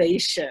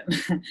motivation?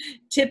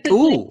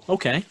 Typically, ooh,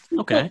 okay.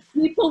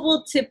 People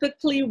will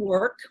typically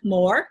work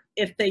more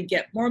if they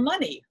get more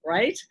money,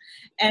 right?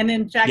 And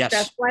in fact, yes.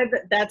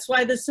 that's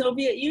why the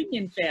Soviet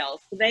Union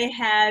failed. They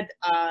had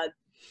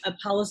a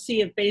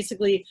policy of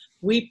basically,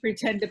 we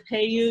pretend to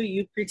pay you,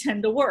 you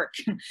pretend to work.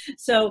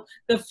 So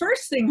the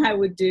first thing I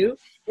would do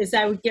is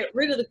I would get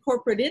rid of the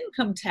corporate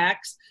income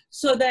tax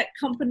so that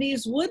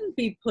companies wouldn't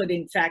be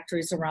putting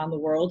factories around the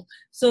world,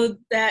 so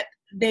that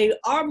they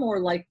are more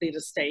likely to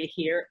stay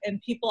here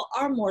and people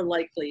are more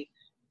likely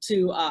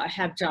to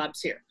have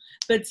jobs here.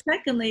 But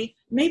secondly,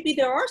 maybe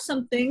there are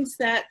some things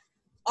that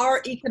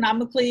are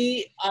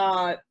economically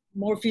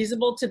more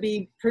feasible to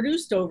be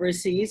produced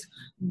overseas,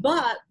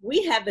 but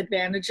we have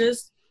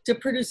advantages to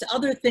produce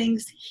other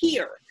things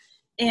here.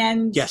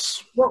 And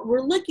yes, what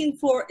we're looking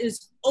for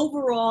is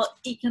overall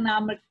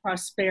economic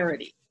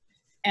prosperity.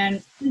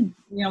 And,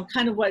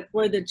 kind of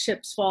where the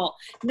chips fall.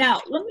 Now,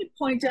 let me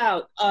point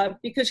out,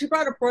 because you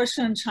brought up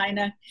Russia and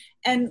China,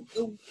 and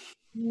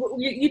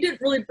you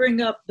didn't really bring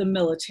up the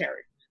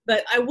military,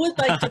 but I would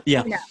like to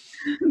point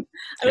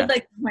out,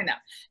 like to point out,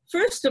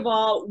 first of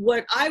all,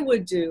 what I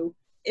would do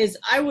is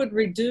I would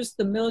reduce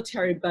the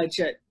military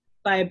budget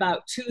by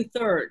about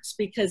 2/3,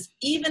 because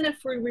even if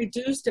we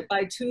reduced it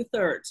by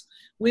 2/3,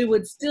 we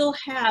would still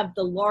have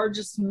the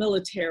largest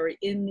military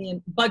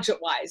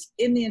budget-wise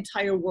in the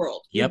entire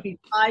world. Yep.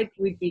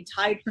 We'd be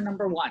tied for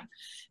number one.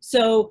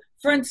 So,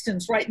 for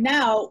instance, right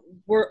now,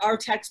 our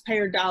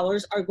taxpayer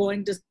dollars are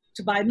going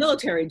to buy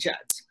military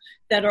jets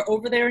that are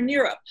over there in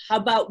Europe. How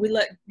about we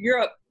let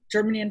Europe,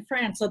 Germany and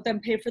France, let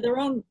them pay for their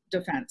own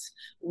defense?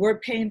 We're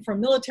paying for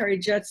military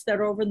jets that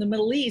are over in the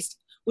Middle East,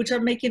 which are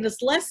making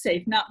us less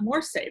safe, not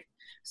more safe.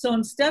 So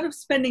instead of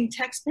spending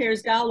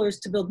taxpayers' dollars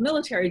to build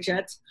military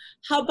jets,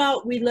 how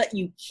about we let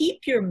you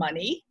keep your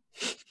money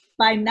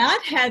by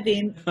not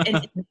having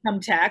an income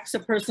tax, a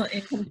personal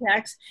income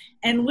tax,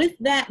 and with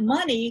that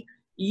money,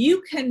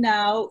 you can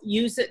now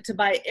use it to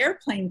buy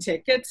airplane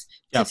tickets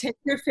to take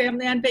your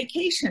family on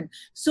vacation.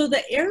 So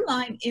the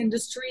airline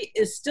industry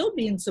is still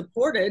being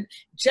supported.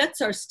 Jets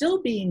are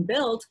still being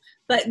built,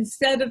 but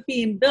instead of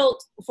being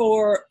built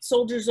for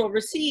soldiers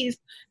overseas,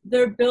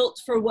 they're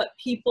built for what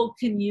people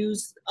can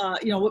use,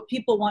 what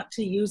people want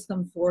to use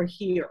them for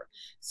here.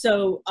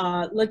 So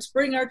let's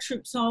bring our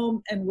troops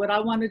home. And what I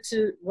want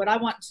to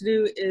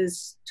do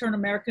is turn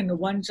America into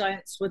one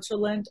giant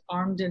Switzerland,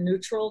 armed and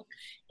neutral,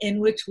 in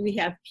which we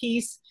have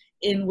peace,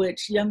 in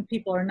which young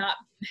people are not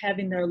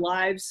having their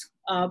lives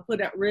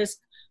put at risk.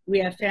 We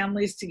have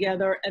families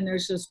together, and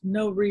there's just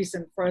no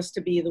reason for us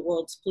to be the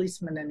world's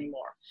policeman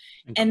anymore.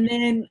 And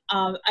then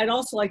I'd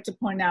also like to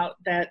point out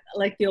that,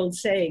 like the old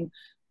saying,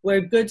 where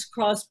goods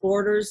cross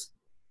borders,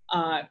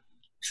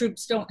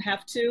 troops don't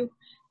have to.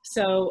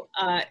 So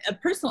a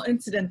personal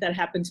incident that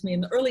happened to me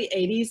in the early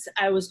 80s,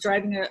 I was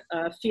driving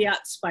a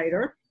Fiat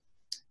Spider,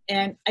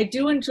 and I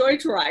do enjoy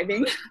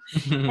driving.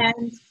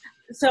 And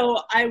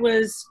so I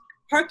was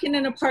parking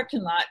in a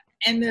parking lot,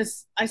 and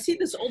I see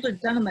this older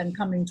gentleman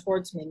coming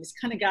towards me, and he's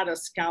kind of got a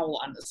scowl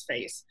on his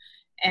face.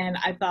 And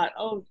I thought,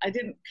 oh, I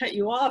didn't cut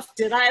you off,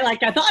 did I?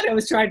 Like, I thought I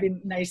was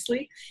driving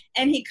nicely.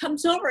 And he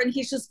comes over and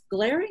he's just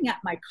glaring at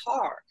my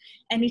car.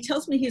 And he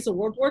tells me he's a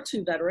World War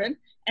II veteran,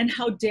 and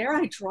how dare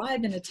I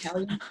drive an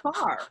Italian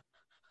car?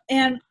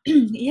 And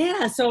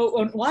yeah,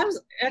 so well, I was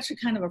actually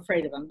kind of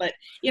afraid of him, but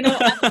you know,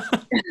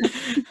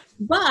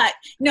 but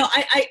no,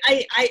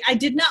 I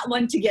did not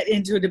want to get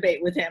into a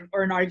debate with him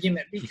or an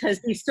argument, because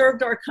he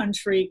served our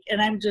country,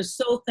 and I'm just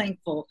so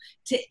thankful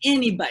to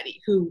anybody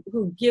who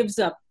gives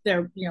up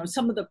their, you know,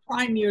 some of the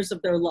prime years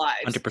of their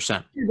lives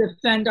 100%. to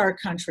defend our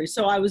country.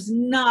 So I was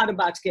not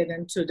about to get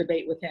into a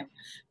debate with him.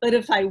 But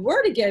if I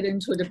were to get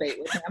into a debate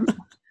with him,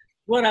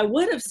 what I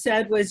would have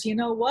said was, you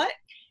know what?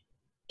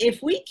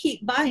 If we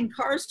keep buying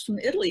cars from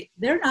Italy,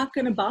 they're not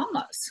going to bomb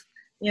us.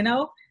 You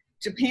know,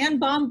 Japan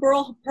bombed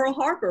Pearl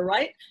Harbor,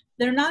 right?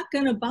 They're not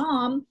going to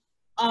bomb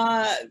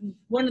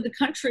one of the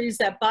countries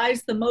that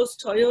buys the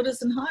most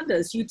Toyotas and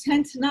Hondas. You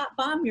tend to not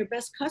bomb your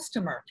best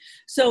customer.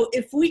 So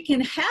if we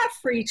can have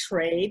free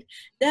trade,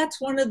 that's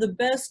one of the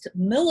best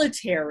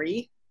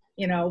military,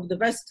 you know, the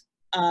best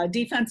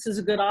defense is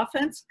a good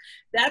offense.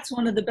 That's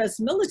one of the best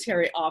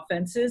military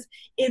offenses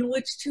in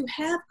which to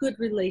have good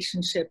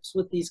relationships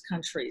with these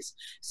countries.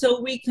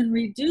 So we can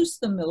reduce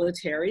the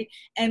military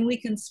and we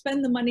can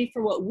spend the money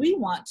for what we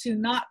want to,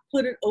 not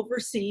put it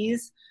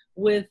overseas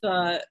with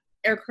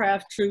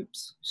aircraft,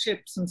 troops,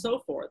 ships, and so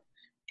forth,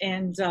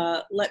 and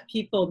let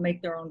people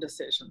make their own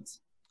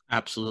decisions.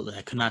 Absolutely.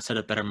 I could not have said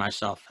it better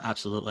myself.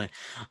 Absolutely.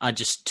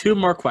 Just two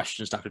more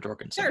questions, Dr.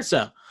 Jorgensen. Sure.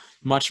 So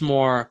much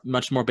more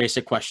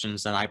basic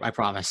questions than I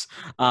promise.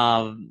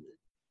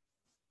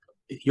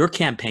 Your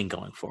campaign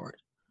going forward.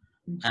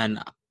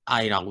 And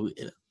I know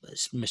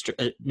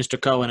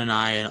Mr. Cohen and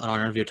I on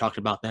our interview talked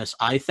about this.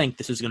 I think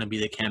this is going to be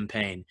the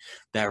campaign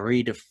that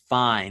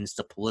redefines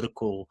the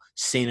political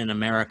scene in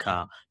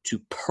America to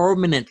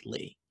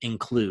permanently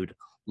include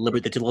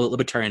the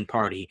Libertarian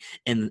Party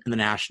in the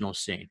national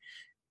scene.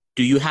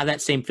 Do you have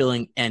that same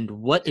feeling? And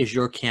what is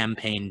your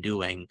campaign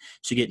doing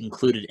to get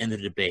included in the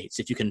debates?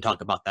 If you can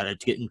talk about that,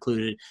 to get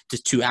included,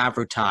 to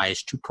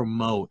advertise, to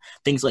promote,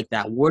 things like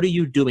that. What are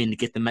you doing to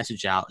get the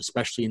message out,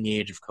 especially in the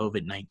age of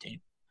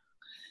COVID-19?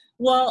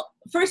 Well,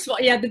 first of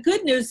all, yeah, the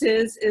good news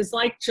is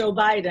like Joe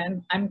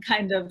Biden, I'm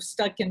kind of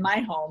stuck in my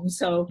home.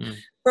 So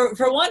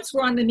for once,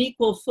 we're on an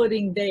equal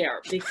footing there,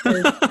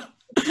 because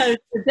the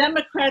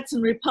Democrats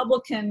and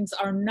Republicans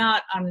are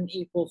not on an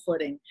equal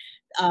footing.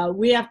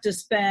 We have to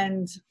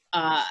spend,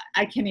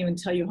 I can't even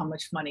tell you how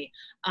much money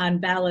on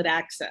ballot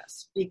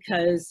access,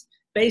 because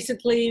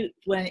basically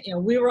when, you know,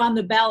 we were on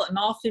the ballot in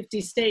all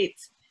 50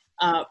 states,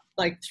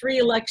 like 3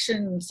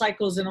 election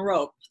cycles in a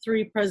row,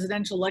 3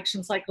 presidential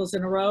election cycles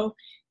in a row.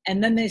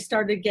 And then they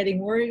started getting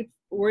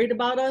worried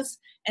about us.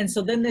 And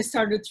so then they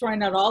started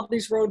throwing out all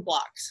these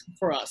roadblocks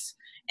for us.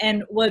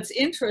 And what's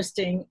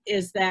interesting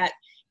is that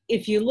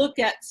if you look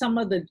at some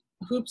of the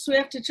hoops we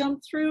have to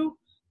jump through,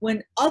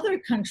 when other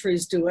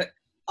countries do it,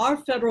 our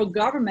federal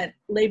government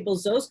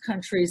labels those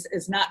countries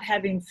as not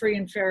having free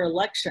and fair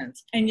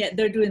elections, and yet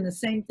they're doing the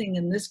same thing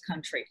in this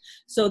country.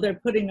 So they're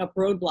putting up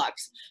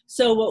roadblocks.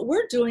 So what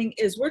we're doing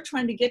is we're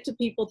trying to get to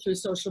people through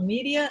social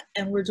media,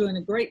 and we're doing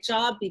a great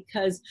job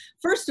because,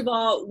 first of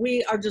all,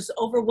 we are just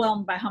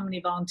overwhelmed by how many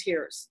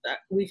volunteers that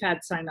we've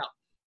had sign up.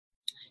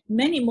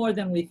 Many more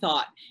than we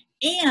thought.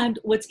 And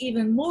what's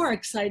even more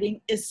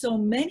exciting is so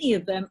many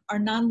of them are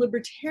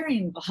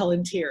non-libertarian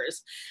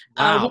volunteers.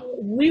 Wow.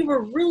 We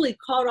were really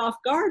caught off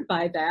guard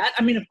by that.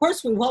 I mean, of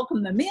course, we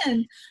welcome them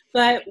in,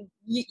 but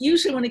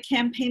usually when a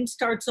campaign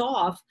starts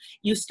off,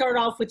 you start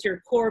off with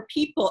your core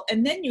people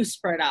and then you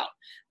spread out.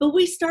 But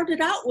we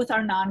started out with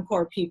our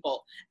non-core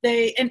people.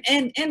 And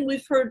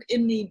we've heard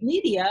in the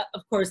media,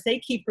 of course, they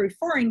keep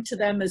referring to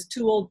them as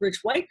 2 old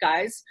rich white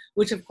guys,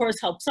 which of course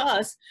helps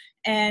us.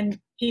 And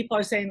people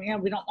are saying, yeah,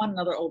 we don't want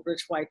another old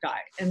rich white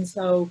guy. And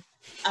so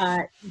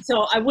I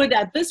would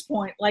at this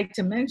point like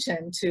to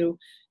mention to,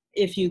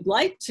 if you'd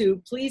like to,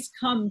 please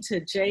come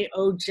to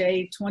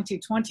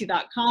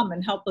joj2020.com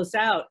and help us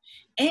out.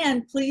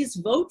 And please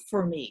vote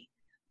for me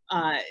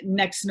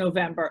next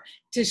November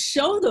to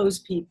show those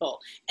people.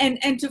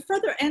 And to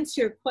further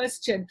answer your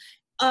question,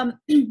 a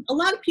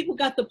lot of people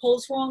got the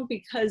polls wrong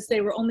because they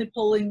were only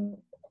polling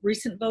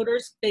recent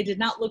voters. They did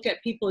not look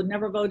at people who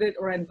never voted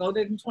or hadn't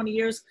voted in 20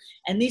 years.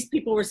 And these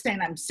people were saying,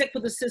 I'm sick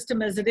with the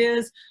system as it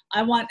is.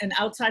 I want an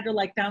outsider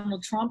like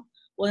Donald Trump.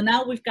 Well,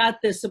 now we've got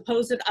this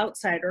supposed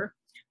outsider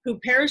who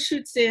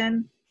parachutes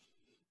in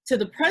to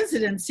the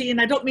presidency.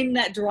 And I don't mean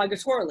that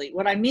derogatorily.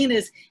 What I mean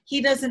is he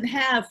doesn't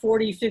have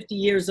 40, 50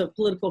 years of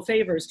political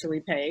favors to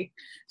repay.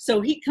 So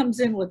he comes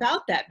in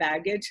without that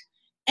baggage,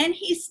 and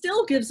he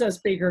still gives us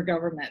bigger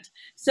government.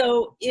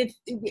 So if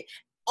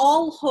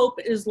all hope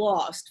is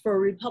lost for a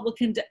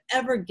Republican to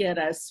ever get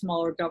a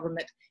smaller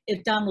government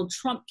if Donald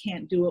Trump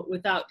can't do it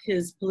without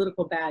his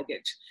political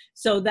baggage.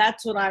 So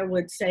that's what I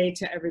would say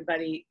to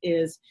everybody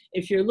is,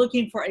 if you're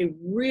looking for a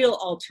real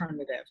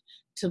alternative,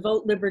 to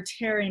vote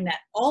Libertarian at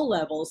all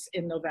levels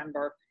in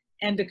November,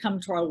 and to come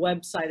to our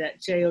website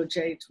at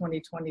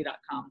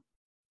joj2020.com.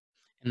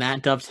 And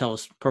that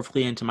dovetails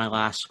perfectly into my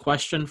last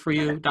question for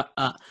you.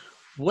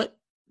 What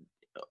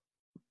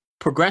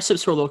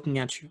progressives who are looking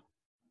at you,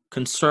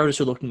 conservatives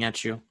who are looking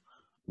at you,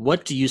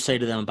 what do you say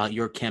to them about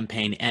your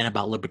campaign and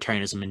about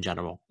libertarianism in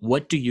general?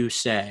 What do you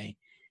say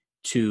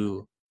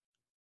to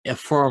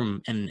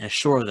affirm and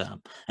assure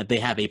them that they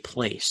have a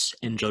place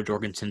in Jo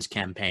Jorgensen's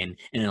campaign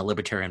and in a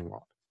libertarian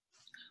world?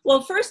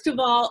 Well, first of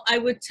all, I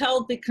would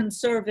tell the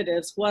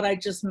conservatives what I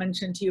just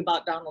mentioned to you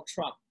about Donald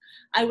Trump.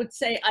 I would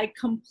say, I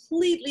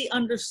completely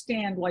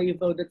understand why you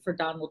voted for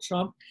Donald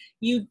Trump.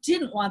 You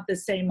didn't want the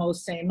same old,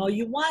 same old.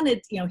 You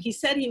wanted, he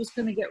said he was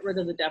going to get rid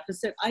of the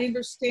deficit. I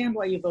understand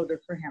why you voted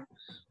for him.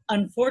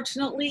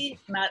 Unfortunately,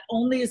 not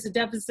only is the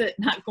deficit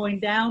not going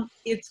down,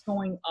 it's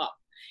going up.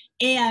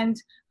 And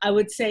I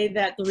would say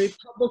that the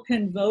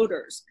Republican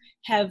voters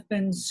have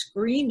been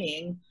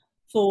screaming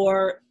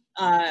for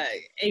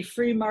a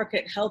free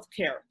market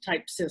healthcare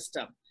type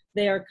system.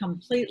 They are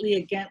completely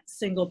against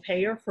single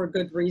payer for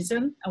good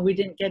reason, and we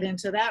didn't get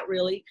into that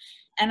really.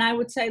 And I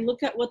would say,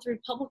 look at what the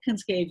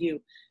Republicans gave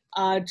you.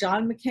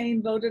 John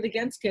McCain voted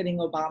against getting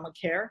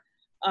Obamacare.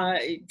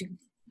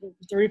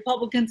 The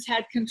Republicans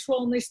had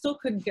control and they still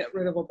couldn't get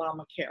rid of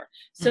Obamacare.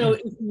 So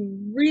if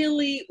you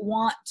really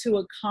want to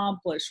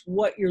accomplish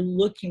what you're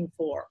looking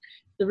for,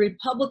 the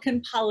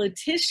Republican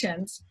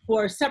politicians who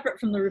are separate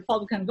from the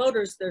Republican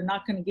voters, they're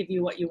not going to give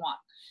you what you want.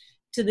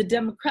 To the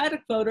Democratic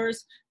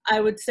voters,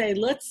 I would say,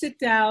 let's sit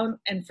down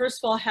and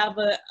first of all have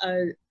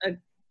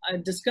a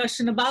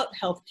discussion about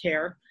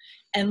healthcare,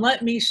 and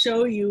let me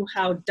show you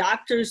how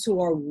doctors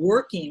who are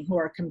working, who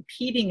are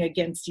competing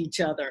against each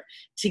other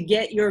to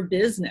get your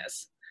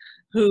business,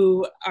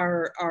 who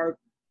are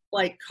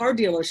like car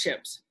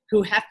dealerships,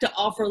 who have to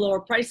offer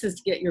lower prices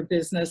to get your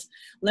business.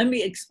 Let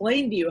me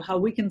explain to you how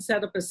we can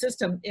set up a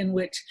system in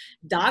which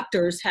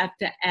doctors have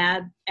to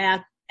act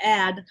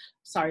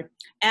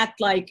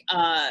like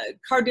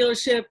car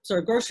dealerships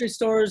or grocery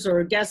stores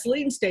or gas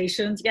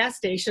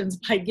stations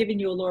by giving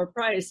you a lower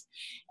price.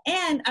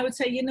 And I would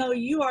say,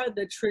 you are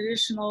the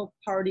traditional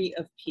party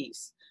of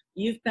peace.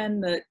 You've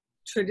been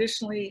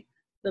traditionally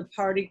the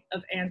party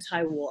of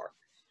anti-war.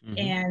 Mm-hmm.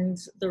 And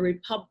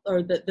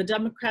the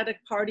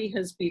Democratic Party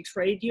has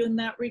betrayed you in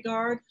that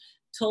regard.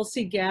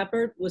 Tulsi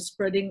Gabbard was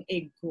spreading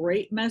a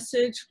great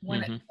message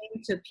when it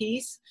came to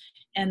peace,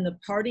 and the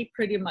party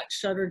pretty much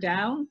shut her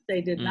down.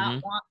 They did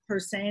not want her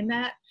saying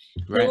that.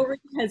 Right. Hillary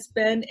has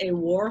been a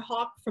war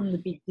hawk from the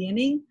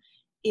beginning.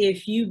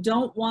 If you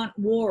don't want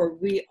war,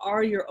 we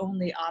are your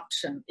only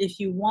option. If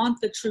you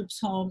want the troops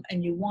home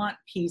and you want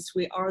peace,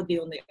 we are the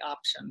only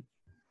option.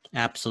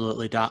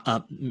 Absolutely.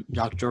 Dr.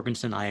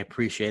 Jorgensen, I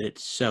appreciate it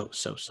so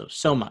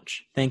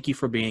much. Thank you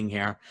for being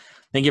here.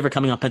 Thank you for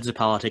coming on Pencils of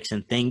Politics,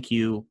 and thank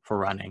you for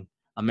running.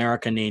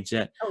 America needs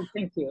it. Oh,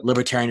 thank you.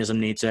 Libertarianism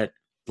needs it.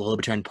 The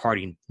Libertarian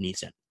Party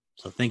needs it.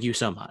 So thank you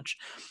so much.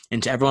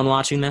 And to everyone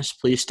watching this,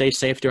 please stay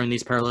safe during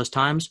these perilous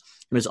times.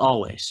 And as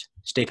always,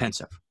 stay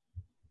pensive.